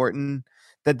very important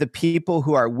that the people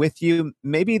who are with you,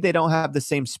 maybe they don't have the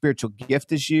same spiritual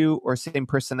gift as you or same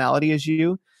personality as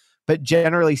you, but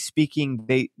generally speaking,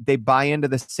 they buy into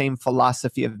the same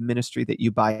philosophy of ministry that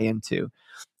you buy into.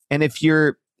 And if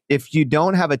you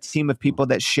don't have a team of people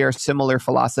that share similar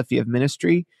philosophy of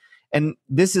ministry, and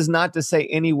this is not to say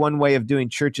any one way of doing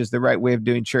church is the right way of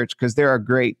doing church, because there are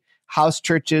great house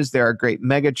churches, there are great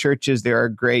mega churches, there are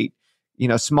great,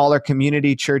 smaller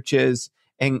community churches,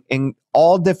 and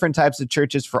all different types of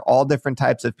churches for all different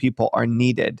types of people are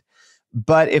needed.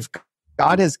 But if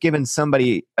God has given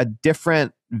somebody a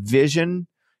different vision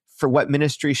for what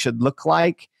ministry should look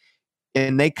like,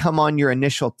 and they come on your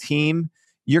initial team,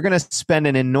 you're going to spend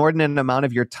an inordinate amount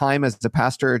of your time as a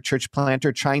pastor or church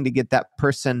planter trying to get that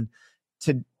person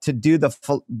to do the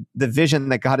vision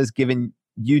that God has given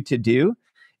you to do.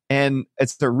 And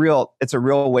it's a real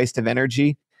waste of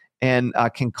energy and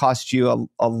can cost you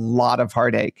a lot of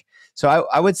heartache. So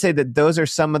I would say that those are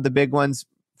some of the big ones.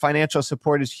 Financial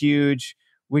support is huge.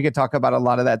 We could talk about a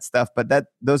lot of that stuff, but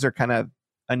those are kind of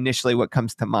initially what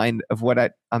comes to mind of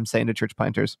what I'm saying to church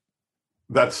planters.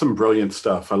 That's some brilliant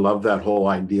stuff. I love that whole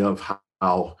idea of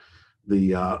how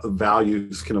the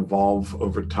values can evolve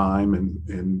over time.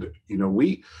 And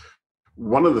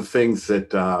one of the things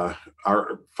that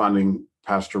our founding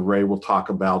Pastor Ray will talk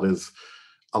about is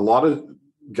a lot of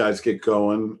guys get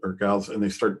going, or gals, and they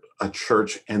start a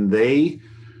church, and they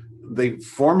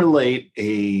formulate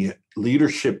a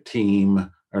leadership team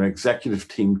or an executive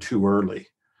team too early.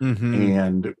 Mm-hmm.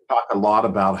 And talk a lot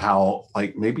about how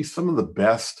like maybe some of the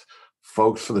best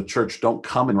folks for the church don't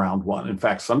come in round one. In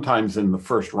fact, sometimes in the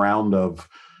first round of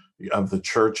the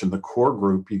church and the core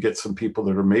group, you get some people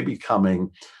that are maybe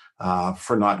coming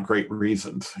for not great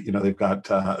reasons. They've got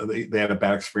they had a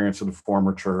bad experience in a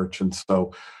former church, and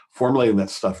so formulating that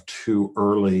stuff too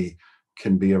early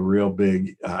can be a real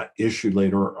big issue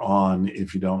later on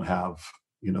if you don't have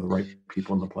the right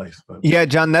people in the place. But yeah,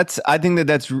 John, I think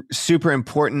that's super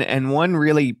important, and one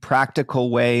really practical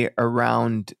way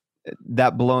around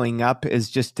that blowing up is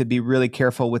just to be really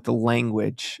careful with the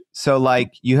language. So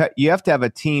like you have to have a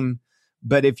team,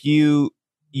 but if you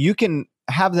can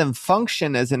have them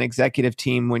function as an executive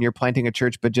team when you're planting a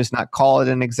church, but just not call it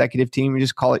an executive team. You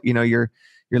just call it, your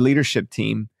leadership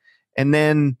team. And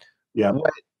then what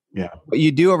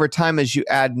you do over time is you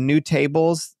add new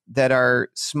tables that are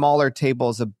smaller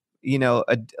tables of,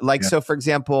 so for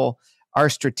example, our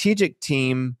strategic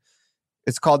team,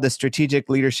 it's called the strategic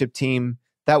leadership team.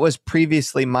 That was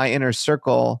previously my inner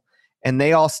circle, and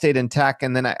they all stayed intact.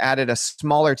 And then I added a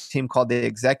smaller team called the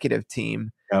executive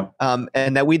team. Yeah.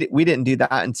 And that we didn't do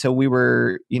that until we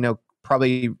were,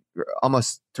 probably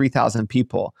almost 3,000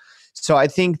 people. So I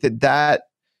think that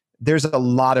there's a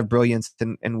lot of brilliance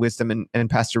and wisdom in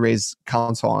Pastor Ray's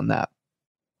counsel on that.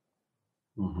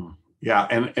 Mm-hmm. Yeah,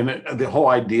 and the whole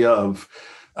idea of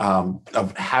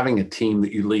having a team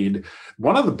that you lead.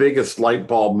 One of the biggest light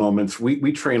bulb moments,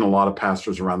 we train a lot of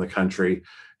pastors around the country,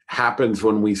 happens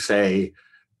when we say,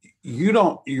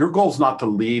 your goal is not to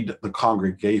lead the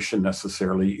congregation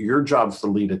necessarily. Your job is to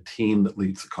lead a team that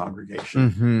leads the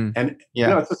congregation. Mm-hmm. And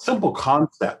it's a simple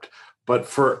concept, but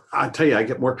I tell you, I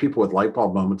get more people with light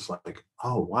bulb moments like,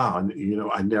 oh, wow. And,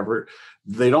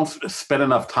 they don't spend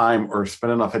enough time or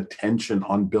spend enough attention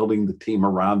on building the team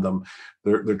around them.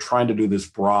 They're trying to do this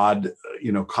broad,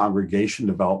 congregation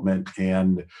development,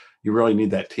 and you really need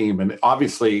that team. And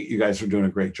obviously you guys are doing a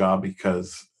great job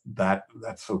because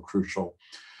that's so crucial.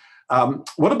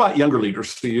 What about younger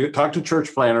leaders? So you talk to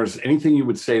church planners, anything you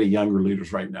would say to younger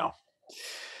leaders right now?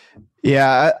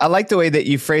 Yeah, I like the way that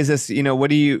you phrase this. What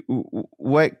do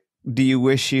you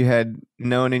wish you had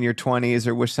known in your 20s,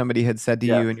 or wish somebody had said to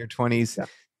you in your 20s? Yeah.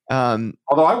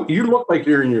 Although you look like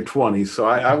you're in your 20s, so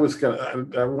I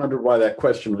wondered why that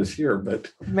question was here,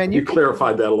 but you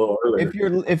clarified that a little earlier.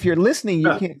 If you're listening,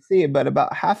 you can't see it, but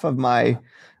about half of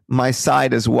my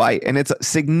side is white, and it's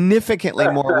significantly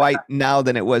more white now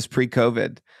than it was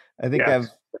pre-COVID. I think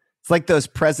it's like those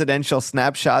presidential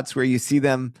snapshots where you see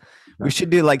them We should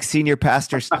do like senior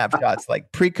pastor snapshots,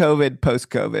 like pre-COVID,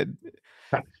 post-COVID.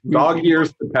 Dog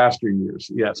years to pastor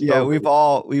years. Yes. Yeah, totally.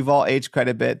 we've all aged quite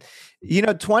a bit.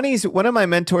 20s, one of my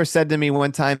mentors said to me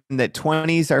one time that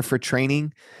 20s are for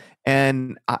training.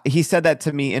 And he said that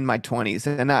to me in my 20s.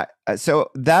 And so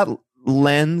that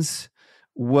lens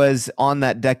was on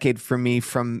that decade for me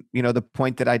from, the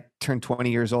point that I turned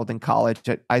 20 years old in college.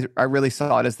 I really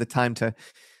saw it as the time to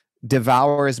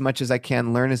devour as much as I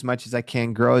can, learn as much as I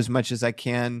can, grow as much as I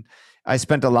can. I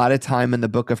spent a lot of time in the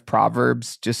book of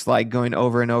Proverbs, just like going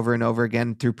over and over and over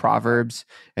again through Proverbs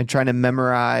and trying to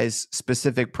memorize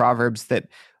specific Proverbs that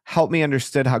helped me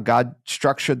understand how God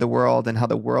structured the world and how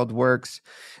the world works.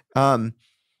 The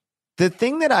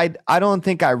thing that I don't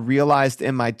think I realized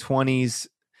in my 20s,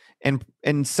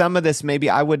 and some of this, maybe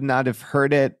I would not have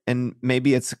heard it, and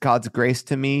maybe it's God's grace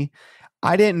to me.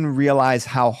 I didn't realize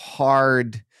how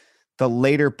hard the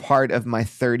later part of my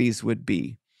 30s would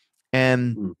be.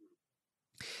 And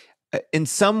in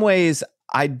some ways,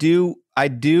 I do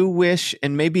wish,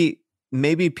 and maybe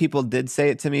people did say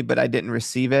it to me, but I didn't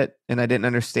receive it, and I didn't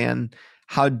understand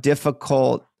how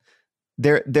difficult.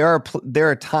 There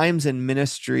are times in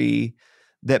ministry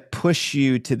that push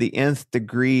you to the nth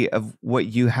degree of what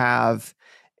you have,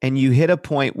 and you hit a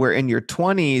point where in your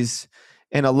 20s,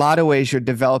 in a lot of ways, you're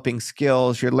developing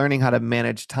skills, you're learning how to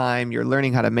manage time, you're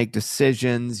learning how to make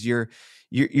decisions, you're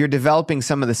developing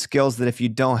some of the skills that if you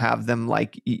don't have them,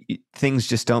 like things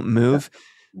just don't move.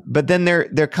 But then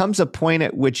there comes a point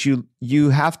at which you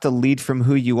have to lead from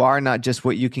who you are, not just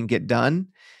what you can get done.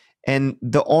 And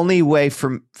the only way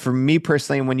for me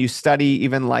personally, when you study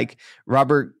even like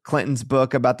Robert Clinton's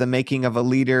book about the making of a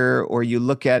leader, or you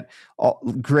look at all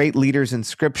great leaders in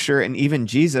Scripture, and even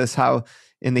Jesus, how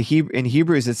in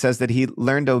Hebrews it says that he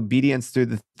learned obedience through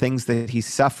the things that he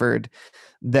suffered.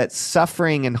 That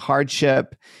suffering and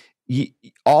hardship,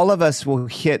 all of us will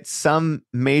hit some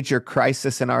major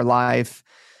crisis in our life,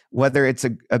 whether it's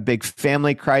a big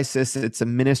family crisis, it's a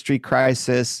ministry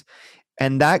crisis.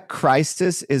 And that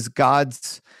crisis is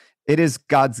God's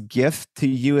gift to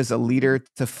you as a leader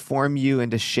to form you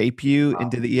and to shape you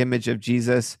into the image of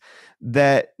Jesus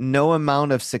that no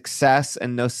amount of success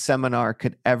and no seminar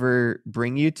could ever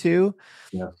bring you to.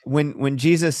 Yeah. When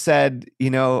Jesus said,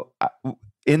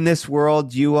 in this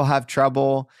world you will have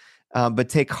trouble, but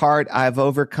take heart, I've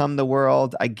overcome the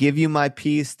world. I give you my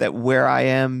peace, that where I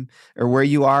am or where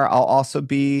you are, I'll also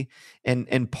be.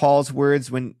 And Paul's words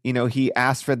when, he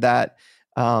asked for that,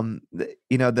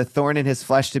 the thorn in his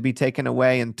flesh to be taken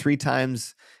away. And 3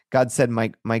 times God said,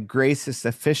 my grace is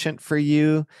sufficient for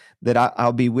you, that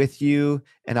I'll be with you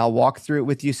and I'll walk through it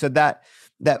with you. So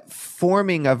that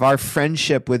forming of our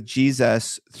friendship with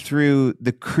Jesus through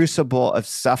the crucible of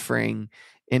suffering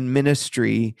in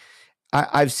ministry,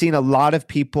 I've seen a lot of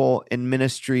people in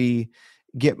ministry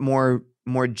get more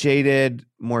jaded,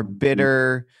 more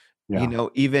bitter,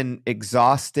 even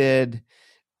exhausted.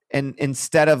 And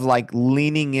instead of like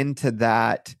leaning into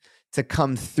that to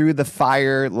come through the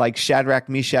fire, like Shadrach,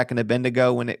 Meshach, and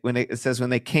Abednego, when it says when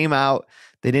they came out,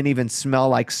 they didn't even smell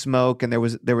like smoke, and there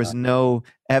was no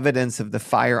evidence of the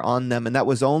fire on them, and that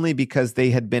was only because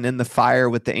they had been in the fire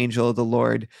with the angel of the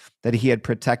Lord, that he had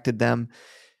protected them.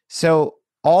 So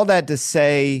all that to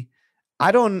say,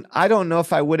 I don't know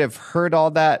if I would have heard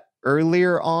all that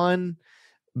earlier on,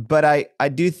 but I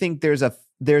do think there's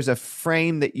a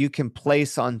frame that you can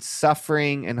place on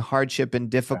suffering and hardship and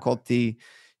difficulty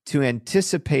to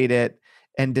anticipate it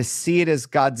and to see it as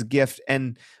God's gift.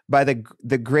 And by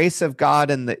the grace of God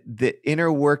and the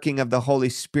inner working of the Holy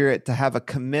Spirit, to have a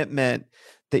commitment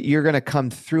that you're going to come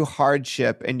through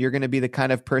hardship and you're going to be the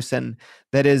kind of person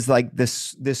that is like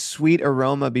this sweet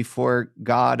aroma before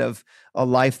God of a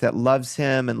life that loves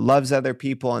him and loves other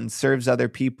people and serves other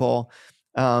people.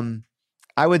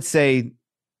 I would say,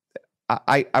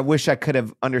 I wish I could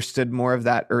have understood more of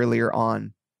that earlier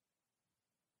on.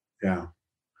 Yeah.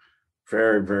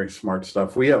 Very, very smart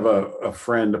stuff. We have a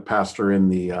friend, a pastor in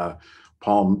the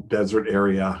Palm Desert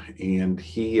area, and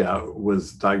he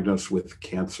was diagnosed with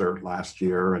cancer last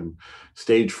year, and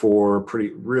stage 4,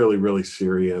 really, really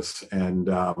serious, and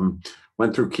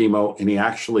went through chemo, and he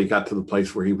actually got to the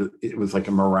place where it was like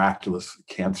a miraculous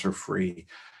cancer-free.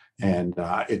 And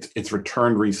it's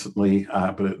returned recently,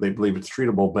 but they believe it's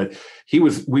treatable. But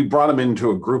we brought him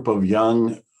into a group of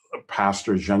young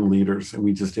pastors, young leaders, and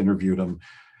we just interviewed him.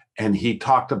 And he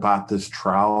talked about this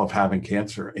trial of having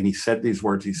cancer. And he said these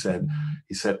words. He said,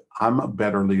 I'm a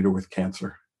better leader with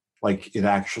cancer. Like, it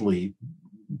actually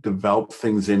developed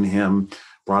things in him,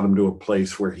 brought him to a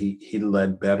place where he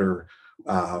led better,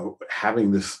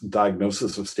 having this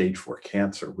diagnosis of stage 4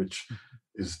 cancer, which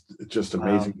is just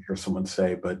amazing to hear someone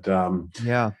say. But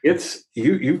yeah, it's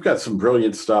you've got some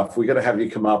brilliant stuff. We got to have you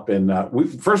come up and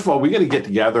first of all, we got to get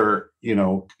together.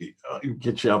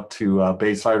 Get you up to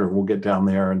Bayside, or we'll get down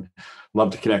there, and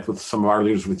love to connect with some of our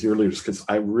leaders, with your leaders, because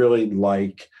I really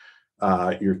like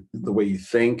the way you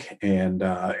think, and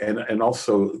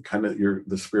also kind of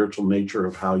the spiritual nature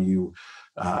of how you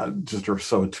just are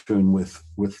so attuned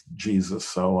with Jesus.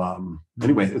 So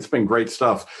anyway, it's been great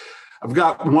stuff. I've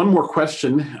got one more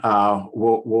question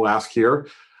we'll ask here.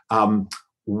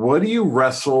 What do you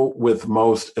wrestle with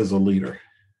most as a leader?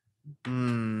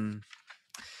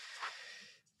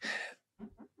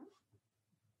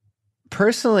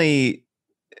 Personally,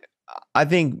 I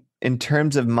think in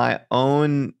terms of my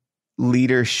own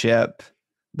leadership,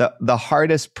 the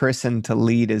hardest person to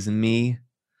lead is me,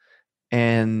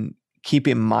 and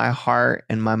keeping my heart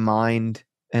and my mind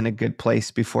in a good place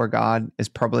before God is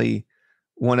probably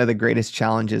one of the greatest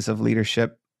challenges of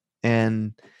leadership.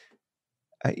 And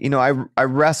I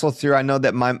wrestle through. I know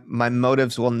that my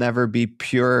motives will never be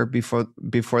pure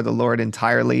before the Lord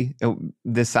entirely.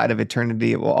 This side of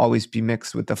eternity, it will always be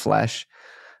mixed with the flesh.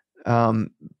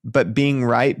 But being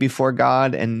right before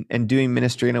God and doing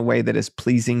ministry in a way that is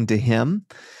pleasing to Him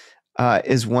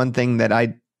is one thing that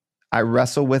I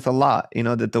wrestle with a lot.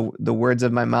 That the words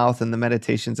of my mouth and the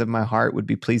meditations of my heart would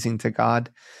be pleasing to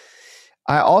God.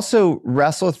 I also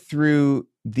wrestle through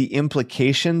the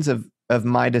implications of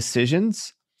my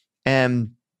decisions,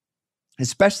 and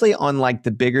especially on like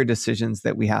the bigger decisions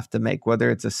that we have to make, whether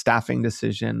it's a staffing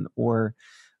decision or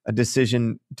a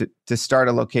decision to start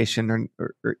a location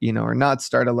or not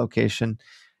start a location.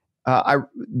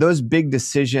 Those big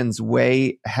decisions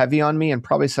weigh heavy on me, and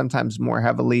probably sometimes more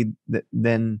heavily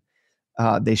than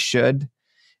they should.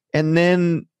 And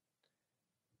then,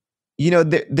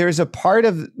 there's a part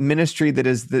of ministry that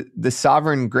is the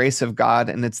sovereign grace of God,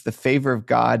 and it's the favor of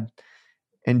God.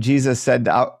 And Jesus said,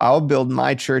 I'll build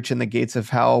my church, and the gates of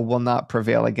hell will not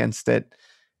prevail against it.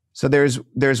 So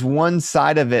there's one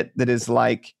side of it that is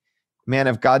like, man,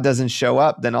 if God doesn't show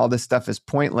up, then all this stuff is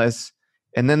pointless.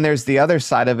 And then there's the other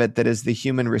side of it that is the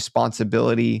human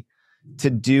responsibility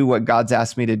to do what God's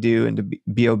asked me to do and to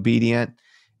be obedient.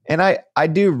 And I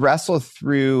do wrestle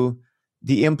through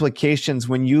the implications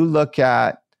when you look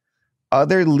at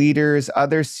other leaders,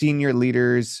 other senior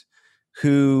leaders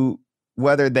who,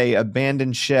 whether they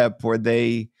abandoned ship or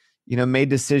they, made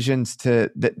decisions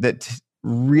that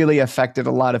really affected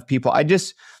a lot of people.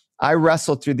 I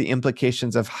wrestle through the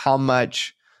implications of how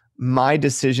much my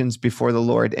decisions before the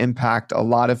Lord impact a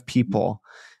lot of people.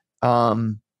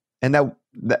 And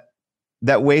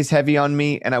that weighs heavy on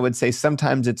me. And I would say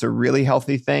sometimes it's a really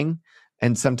healthy thing,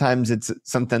 and sometimes it's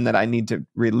something that I need to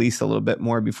release a little bit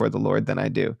more before the Lord than I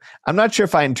do. I'm not sure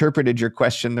if I interpreted your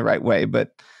question the right way,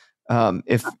 but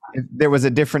if there was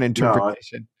a different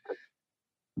interpretation.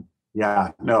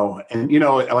 No. And,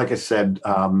 like I said,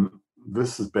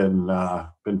 this has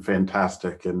been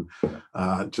fantastic, and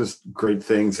just great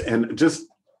things, and just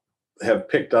have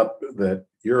picked up that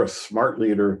you're a smart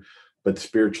leader, but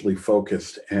spiritually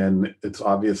focused. And it's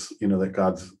obvious, that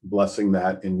God's blessing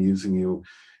that and using you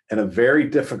in a very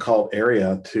difficult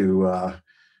area to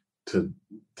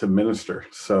minister.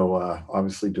 So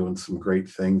obviously doing some great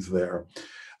things there.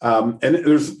 And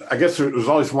there's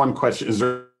always one question. Is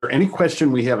there any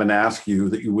question we haven't asked you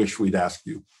that you wish we'd ask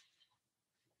you?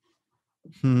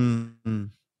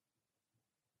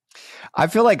 I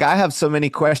feel like I have so many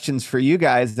questions for you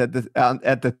guys at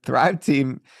the Thrive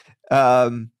team.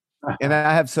 And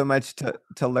I have so much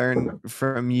to learn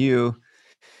from you.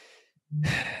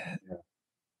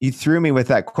 You threw me with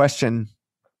that question.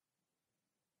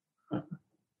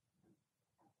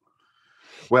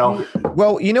 Well,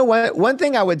 you know what? One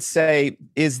thing I would say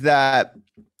is that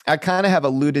I kind of have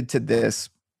alluded to this.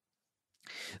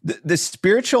 The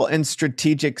spiritual and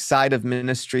strategic side of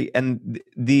ministry and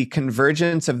the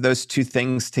convergence of those two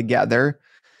things together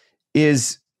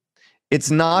it's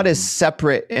not as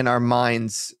separate in our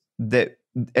minds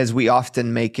as we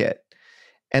often make it.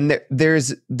 And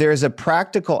there's a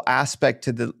practical aspect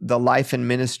to the life and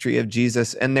ministry of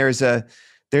Jesus. And there's a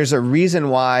reason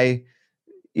why,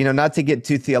 not to get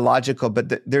too theological,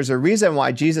 but there's a reason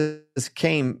why Jesus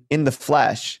came in the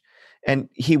flesh, and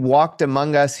he walked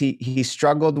among us. He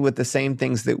struggled with the same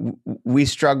things that we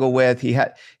struggle with. He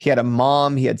had a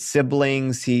mom, he had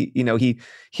siblings. He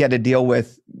had to deal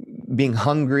with being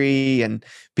hungry and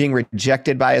being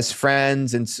rejected by his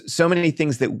friends, and so many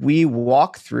things that we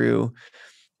walk through.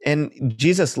 And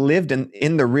Jesus lived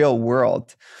in the real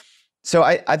world. So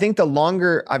I think the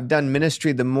longer I've done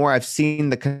ministry, the more I've seen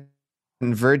the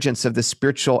convergence of the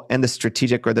spiritual and the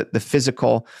strategic, or the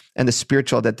physical and the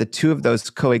spiritual, that the two of those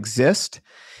coexist.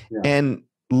 Yeah. And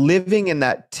living in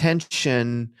that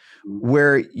tension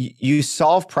where you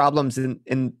solve problems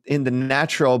in the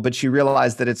natural, but you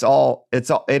realize that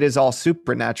it is all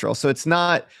supernatural. So it's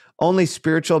not only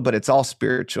spiritual, but it's all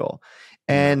spiritual.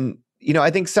 And,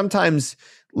 I think sometimes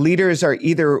leaders are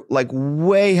either like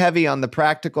way heavy on the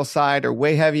practical side or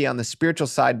way heavy on the spiritual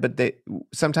side, but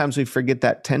sometimes we forget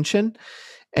that tension.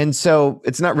 And so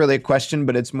it's not really a question,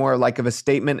 but it's more like of a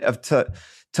statement of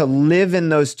to live in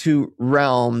those two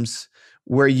realms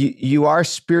where you are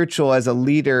spiritual as a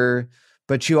leader,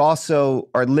 but you also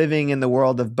are living in the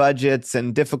world of budgets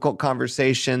and difficult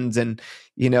conversations and,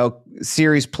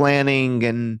 series planning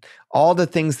and all the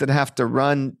things that have to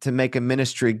run to make a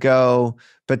ministry go,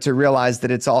 but to realize that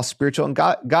it's all spiritual and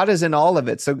God is in all of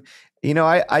it. So,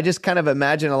 I just kind of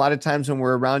imagine a lot of times when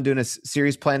we're around doing a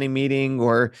series planning meeting,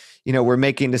 or, we're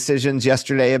making decisions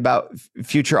yesterday about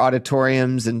future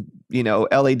auditoriums and,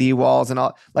 LED walls and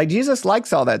all, like Jesus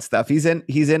likes all that stuff. He's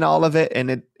in all of it,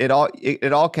 and it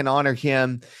all can honor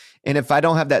him. And if I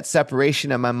don't have that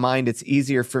separation in my mind, it's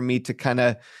easier for me to kind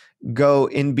of go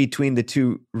in between the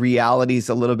two realities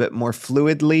a little bit more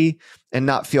fluidly and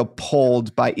not feel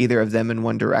pulled by either of them in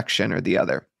one direction or the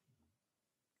other.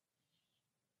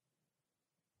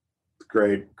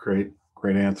 Great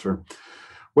answer.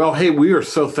 Well, hey, we are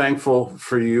so thankful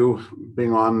for you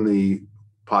being on the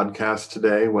podcast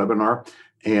today, webinar,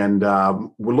 and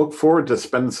we look forward to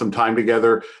spending some time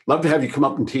together. Love to have you come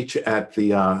up and teach at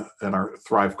our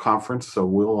Thrive conference. So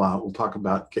we'll talk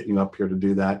about getting you up here to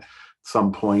do that at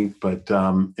some point. But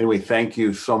anyway, thank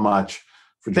you so much.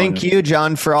 Thank you,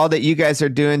 John, for all that you guys are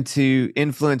doing to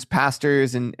influence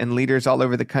pastors and leaders all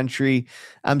over the country.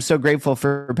 I'm so grateful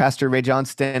for Pastor Ray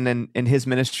Johnston and his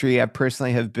ministry. I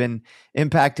personally have been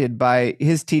impacted by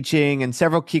his teaching and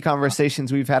several key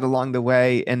conversations we've had along the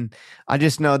way. And I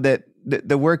just know that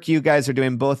the work you guys are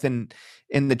doing, both in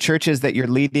the churches that you're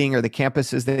leading or the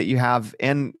campuses that you have,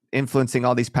 and influencing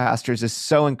all these pastors, is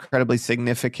so incredibly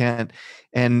significant.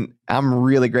 And I'm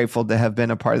really grateful to have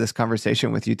been a part of this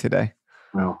conversation with you today.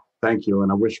 Well, thank you.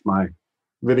 And I wish my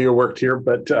video worked here,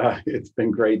 but it's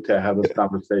been great to have this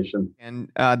conversation. And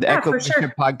the Echo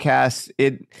Leadership Podcast,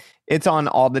 it's on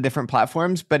all the different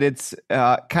platforms, but it's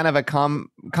kind of a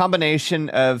combination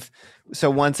of, so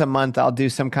once a month, I'll do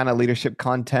some kind of leadership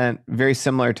content, very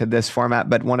similar to this format,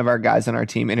 but one of our guys on our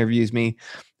team interviews me.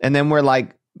 And then we're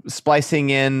like splicing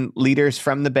in leaders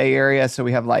from the Bay Area. So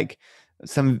we have like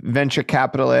some venture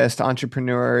capitalists,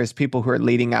 entrepreneurs, people who are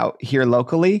leading out here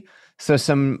locally. So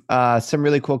some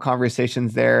really cool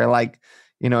conversations there, like,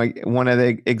 one of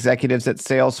the executives at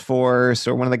Salesforce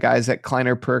or one of the guys at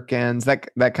Kleiner Perkins,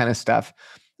 that kind of stuff.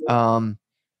 And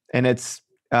it's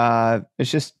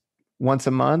just once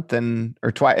a month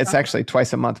or twice. It's actually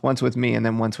twice a month, once with me and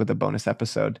then once with a bonus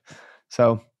episode.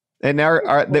 So, and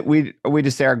we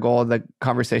just say our goal of the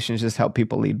conversation is just help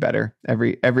people lead better.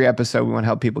 Every episode, we want to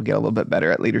help people get a little bit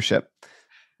better at leadership.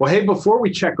 Well, hey, before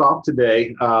we check off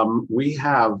today, we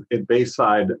have at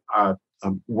Bayside a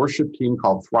worship team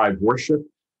called Thrive Worship.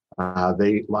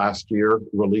 They last year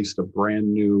released a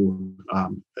brand new,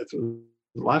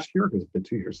 last year, it's been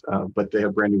 2 years, but they have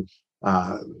a brand new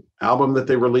album that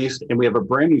they released. And we have a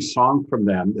brand new song from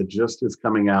them that just is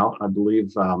coming out. I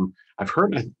believe, I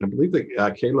believe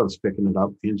that Caleb's picking it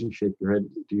up. Angie, shake your head.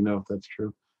 Do you know if that's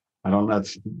true? I don't know.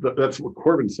 That's what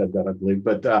Corbin said that, I believe.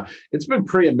 But it's been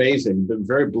pretty amazing. Been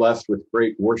very blessed with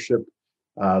great worship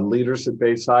leaders at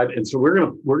Bayside, and so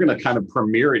we're gonna kind of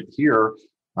premiere it here.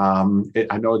 I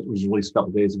know it was released a couple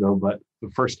of days ago, but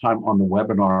the first time on the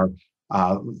webinar,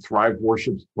 Thrive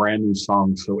Worship's brand new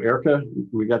song. So Erica,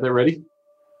 we got that ready?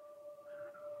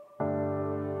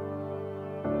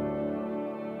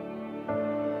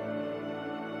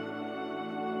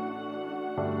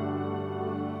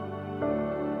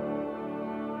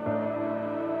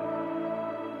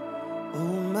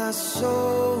 My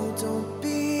soul, don't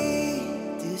be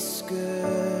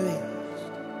discouraged.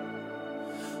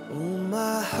 Oh,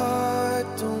 my heart,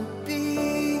 don't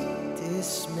be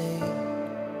dismayed.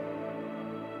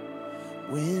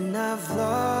 When I've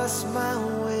lost my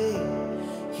way,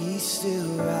 He's still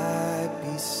right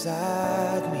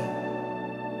beside me.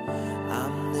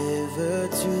 I'm never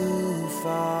too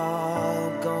far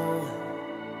gone.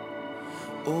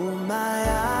 Oh, my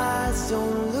eyes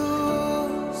don't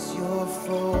lose your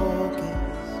focus.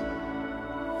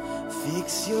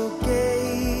 Fix your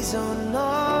gaze on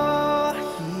all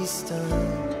He's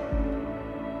done.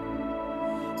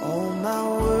 All my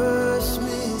worst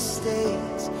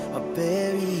mistakes are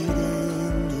buried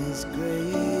in His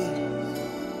grace.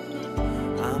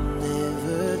 I'm never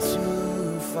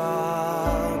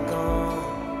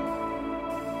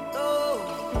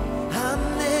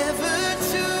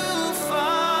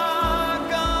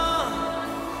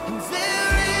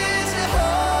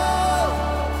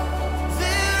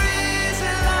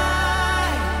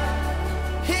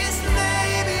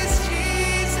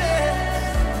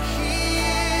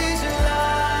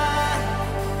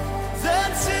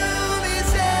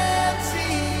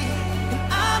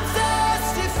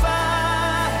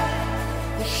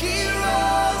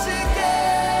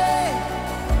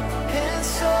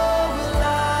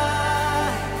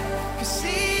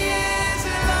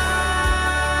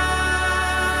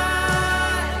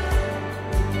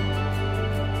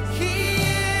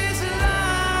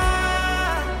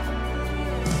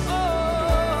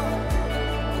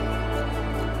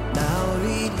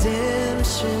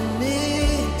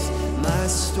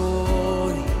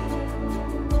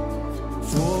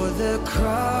the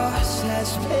cross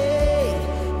has paid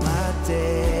my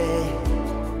debt.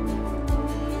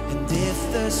 And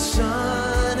if the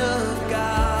Son of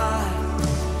God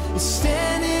is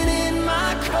standing in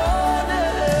my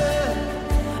corner,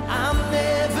 I'm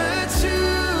never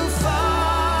too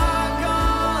far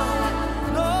gone.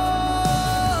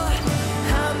 No,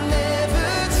 I'm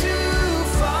never too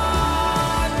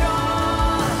far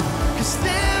gone. 'Cause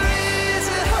there is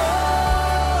a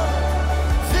hope,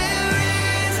 there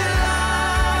is a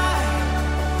light.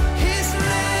 His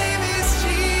name is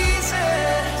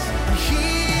Jesus, and He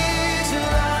is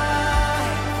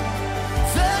alive.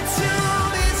 The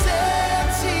tomb is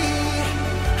empty.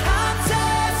 I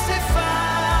testify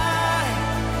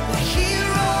that He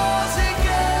rose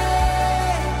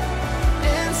again,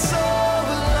 and so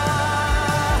will I.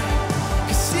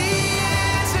 'Cause He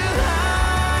is alive.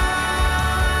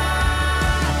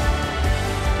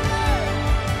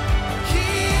 He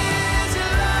is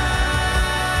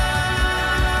alive.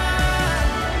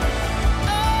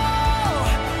 Oh,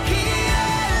 He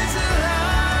is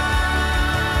alive.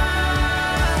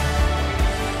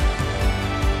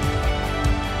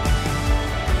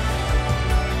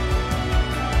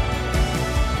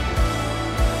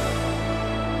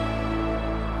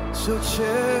 So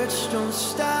church, don't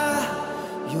stop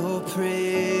your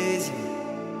praising,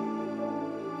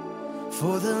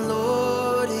 for the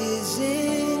Lord is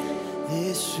in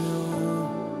this room,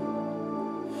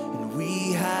 and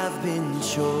we have been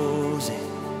chosen.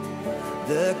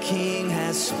 The King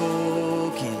has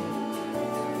spoken.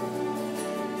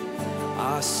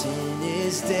 Our sin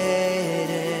is dead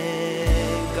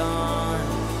and gone.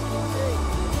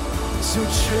 So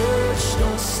church,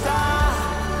 don't stop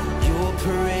your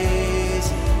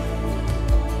praising,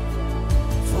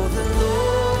 for the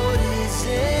Lord is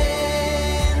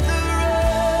in the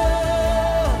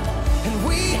room, and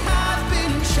we have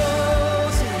been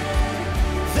chosen.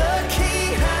 The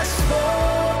King has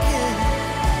spoken.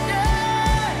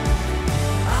 Yeah.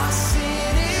 Our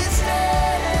sin is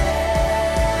dead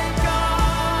and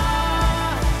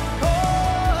gone.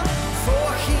 Oh, for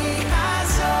He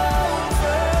has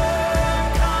overcome.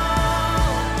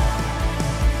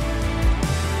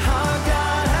 Our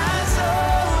God has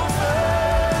overcome.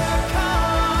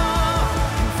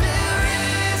 There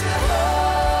is a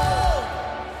hope,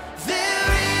 there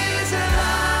is a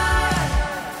light.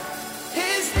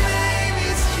 His name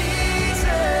is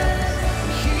Jesus,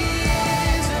 He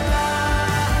is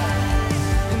alive.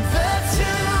 And the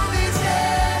tomb is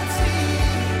empty.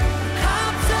 I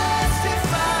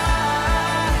testify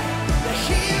that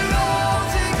He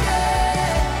rose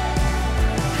again,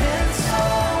 and so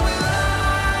will I.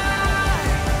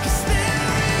 'Cause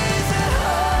there is a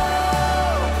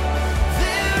hope,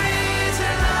 there is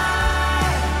a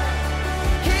light.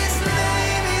 His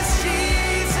name is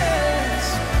Jesus,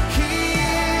 He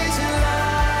is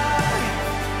alive.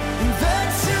 And the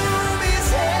tomb is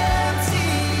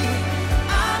empty.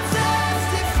 I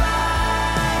testify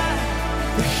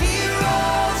that He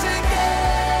rose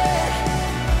again,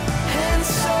 and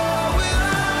so will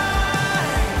I.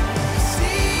 'Cause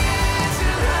He is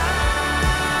alive.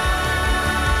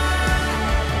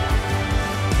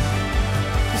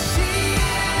 'Cause He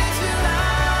is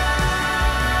alive.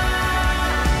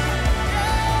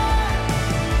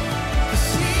 'Cause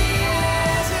He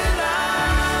is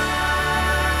alive.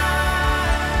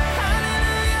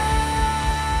 Hallelujah.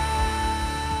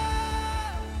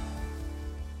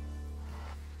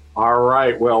 All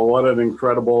right. Well, what an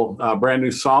incredible brand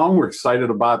new song. We're excited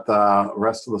about the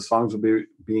rest of the songs will be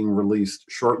being released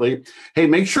shortly. Hey,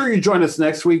 make sure you join us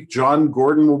next week. John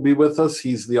Gordon will be with us.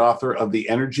 He's the author of The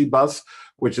Energy Bus,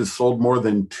 which has sold more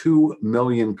than 2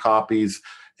 million copies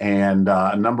and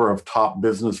a number of top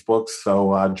business books.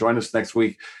 So join us next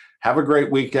week. Have a great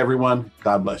week, everyone.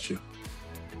 God bless you.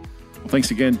 Well,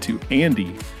 thanks again to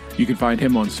Andy. You can find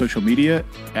him on social media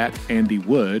at Andy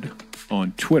Wood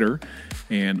on Twitter,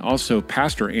 and also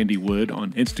Pastor Andy Wood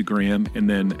on Instagram. And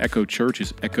then Echo Church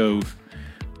is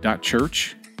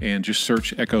echo.church, and just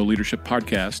search Echo Leadership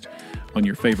Podcast on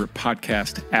your favorite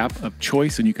podcast app of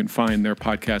choice, and you can find their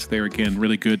podcast there. Again,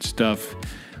 really good stuff.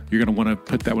 You're going to want to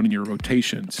put that one in your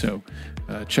rotation. So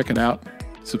check it out,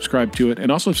 subscribe to it,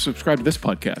 and also subscribe to this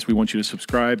podcast. We want you to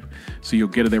subscribe so you'll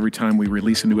get it every time we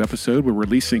release a new episode. We're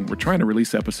trying to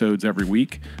release episodes every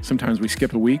week. Sometimes we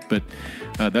skip a week, but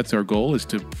that's our goal, is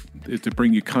to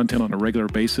bring you content on a regular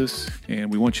basis.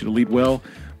 And we want you to lead well.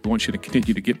 We want you to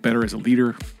continue to get better as a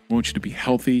leader. We want you to be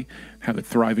healthy, have a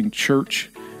thriving church,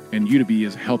 and you to be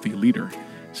as a healthy leader.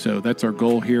 So that's our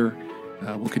goal here.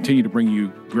 We'll continue to bring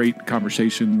you great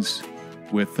conversations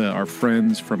with our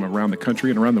friends from around the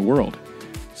country and around the world.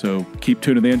 So keep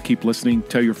tuning in, keep listening,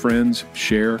 tell your friends,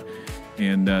 share.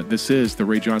 And this is the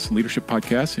Ray Johnson Leadership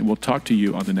Podcast, and we'll talk to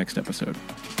you on the next episode.